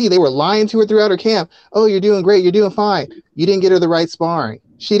almost guarantee they were lying to her throughout her camp. Oh, you're doing great. You're doing fine. You didn't get her the right sparring.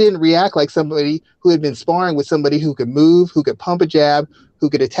 She didn't react like somebody who had been sparring with somebody who could move, who could pump a jab, who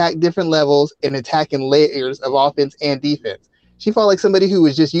could attack different levels and attack in layers of offense and defense. She fought like somebody who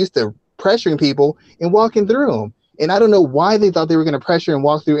was just used to pressuring people and walking through them. And I don't know why they thought they were going to pressure and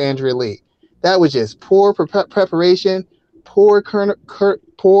walk through Andrea Lee. That was just poor preparation, poor corner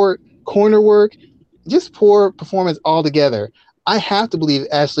work, just poor performance altogether. I have to believe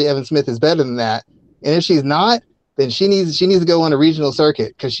Ashley Evans Smith is better than that. And if she's not, then she needs to go on a regional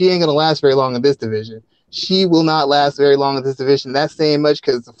circuit because she ain't gonna last very long in this division. She will not last very long in this division. That's saying much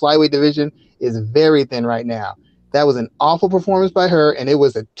because the flyweight division is very thin right now. That was an awful performance by her, and it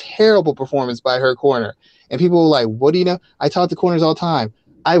was a terrible performance by her corner. And people were like, what do you know? I talk to corners all the time.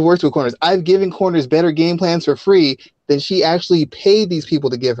 I've worked with corners. I've given corners better game plans for free than she actually paid these people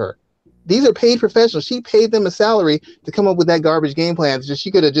to give her. These are paid professionals. She paid them a salary to come up with that garbage game plan. She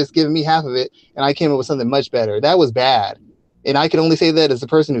could have just given me half of it, and I came up with something much better. That was bad. And I can only say that as a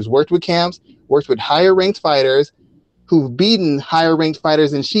person who's worked with camps, worked with higher ranked fighters, who've beaten higher ranked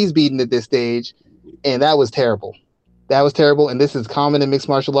fighters than she's beaten at this stage. And that was terrible. That was terrible. And this is common in mixed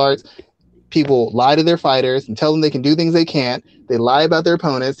martial arts. people lie to their fighters and tell them they can do things they can't. They lie about their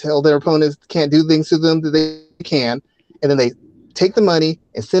opponents, tell their opponents can't do things to them that they can, and then they take the money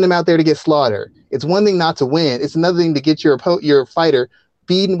and send them out there to get slaughtered. It's one thing not to win. It's another thing to get your fighter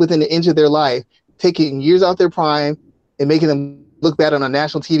beaten within an inch of their life, taking years off their prime and making them look bad on a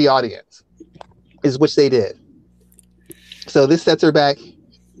national TV audience, is which they did. So this sets her back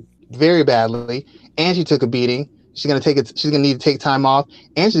very badly, and she took a beating. She's gonna take it. She's gonna need to take time off,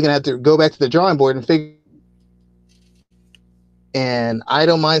 and she's gonna have to go back to the drawing board and figure. And I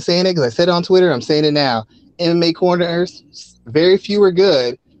don't mind saying it because I said it on Twitter. I'm saying it now. MMA corners, very few are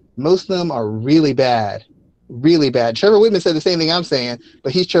good. Most of them are really bad, really bad. Trevor Whitman said the same thing I'm saying,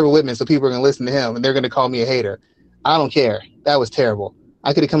 but he's Trevor Whitman, so people are gonna listen to him, and they're gonna call me a hater. I don't care. That was terrible.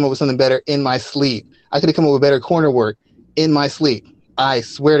 I could have come up with something better in my sleep. I could have come up with better corner work in my sleep. I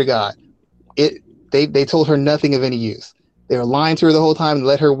swear to God. They told her nothing of any use. They were lying to her the whole time and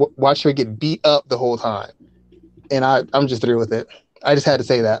let her watch her get beat up the whole time. And I'm just through with it. I just had to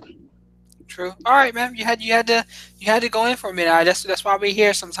say that. True. All right, man. You had to go in for a minute. That's why we're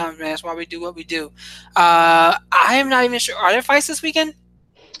here sometimes, man. That's why we do what we do. I am not even sure. Are there fights this weekend?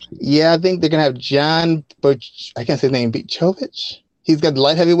 Yeah, I think they're gonna have John. I can't say his name. Chovich. He's got the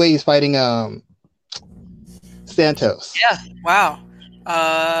light heavyweight. He's fighting Santos. Yeah. Wow.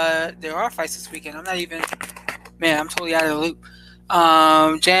 There are fights this weekend. I'm totally out of the loop.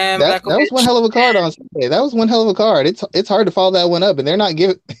 That was one hell of a card on Sunday. That was one hell of a card. It's hard to follow that one up, and they're not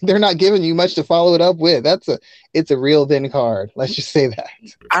giving you much to follow it up with. It's a real thin card. Let's just say that.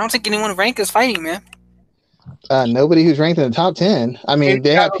 I don't think anyone ranked is fighting, man. Nobody who's ranked in the top 10. I mean,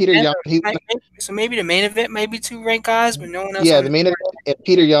 they have Peter Yan. So maybe the main event might be 2 ranked guys, but no one else. Yeah, the main event,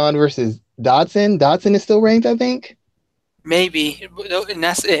 Peter Yan versus Dodson. Dodson is still ranked, I think. Maybe, and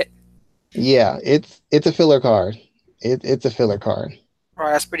that's it. Yeah, it's a filler card. It's a filler card. All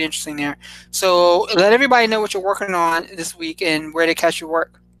right, that's pretty interesting there. So let everybody know what you're working on this week and where to catch your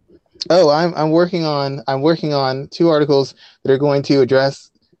work. Oh, I'm working on 2 articles that are going to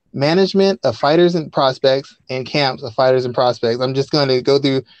address management of fighters and prospects and camps of fighters and prospects. I'm just going to go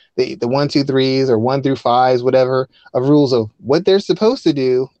through the 1, 2, 3s or 1 through 5s, whatever, of rules of what they're supposed to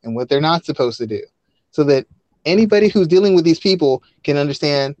do and what they're not supposed to do, so that anybody who's dealing with these people can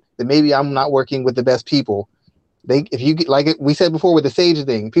understand that maybe I'm not working with the best people. If you like it, we said before with the Sage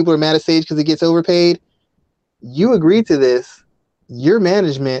thing, people are mad at Sage because he gets overpaid. You agreed to this. Your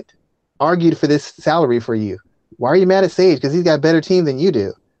management argued for this salary for you. Why are you mad at Sage? Because he's got a better team than you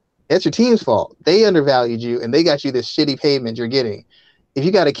do. That's your team's fault. They undervalued you, and they got you this shitty payment you're getting. If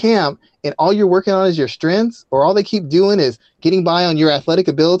you got a camp and all you're working on is your strengths, or all they keep doing is getting by on your athletic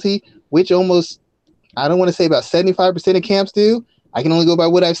ability, which almost, I don't want to say about 75% of camps do. I can only go by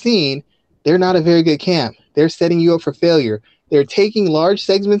what I've seen. They're not a very good camp. They're setting you up for failure. They're taking large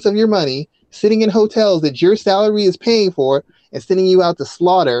segments of your money, sitting in hotels that your salary is paying for, and sending you out to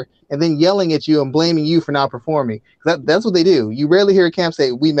slaughter, and then yelling at you and blaming you for not performing. That's what they do. You rarely hear a camp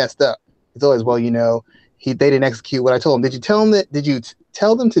say, "We messed up." It's always, "Well, they didn't execute what I told them." Did you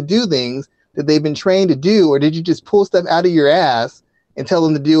tell them to do things that they've been trained to do, or did you just pull stuff out of your ass and tell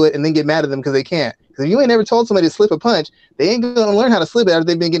them to do it and then get mad at them because they can't? Because if you ain't never told somebody to slip a punch, they ain't going to learn how to slip it after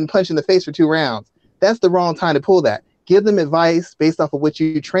they've been getting punched in the face for 2 rounds. That's the wrong time to pull that. Give them advice based off of what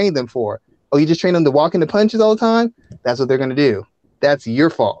you trained them for. Oh, you just train them to walk into punches all the time? That's what they're going to do. That's your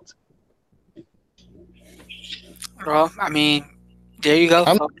fault. Well, I mean, there you go.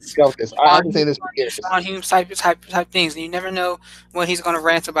 I'm selfish. I can say this for years. On Hume type things, and you never know what he's going to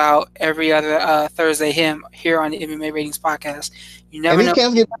rant about every other Thursday. Him here on the MMA Ratings podcast. You never know. And these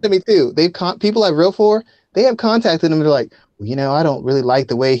camps get back to me too. People I've wrote for. They have contacted them. They're like, "Well, I don't really like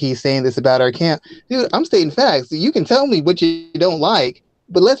the way he's saying this about our camp." Dude, I'm stating facts. You can tell me what you don't like,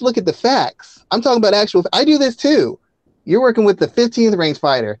 but let's look at the facts. I'm talking about actual. I do this too. You're working with the 15th ranked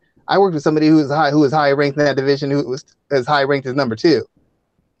fighter. I worked with somebody who was high ranked in that division, who was as high ranked as number 2.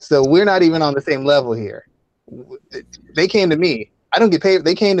 So we're not even on the same level here. They came to me. I don't get paid.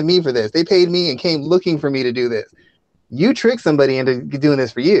 They came to me for this. They paid me and came looking for me to do this. You tricked somebody into doing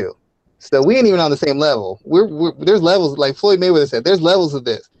this for you. So we ain't even on the same level. There's levels, like Floyd Mayweather said, there's levels of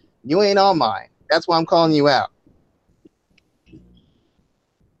this. You ain't on mine. That's why I'm calling you out.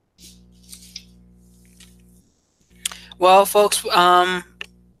 Well, folks,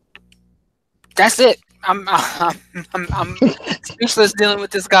 that's it. I'm speechless dealing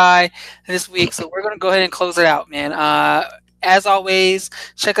with this guy this week, so we're gonna go ahead and close it out, man. as always,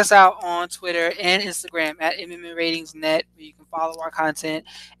 check us out on Twitter and Instagram at MMA Ratings Net, where you can follow our content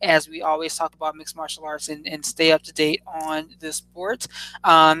as we always talk about mixed martial arts and stay up to date on the sport.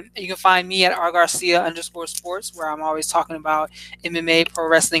 You can find me at rgarcia_sports, where I'm always talking about MMA, pro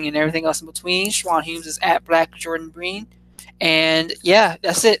wrestling, and everything else in between. Schwan Humes is at Black Jordan Breen. And yeah,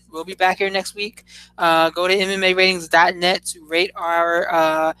 that's it. We'll be back here next week. Go to MMAratings.net to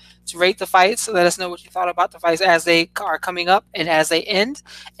rate the fights. Let us know what you thought about the fights as they are coming up and as they end.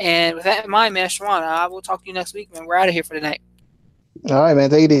 And with that in mind, man, Shawan, I will talk to you next week, man. We're out of here for the night. All right, man.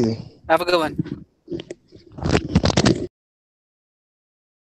 Take it easy. Have a good one.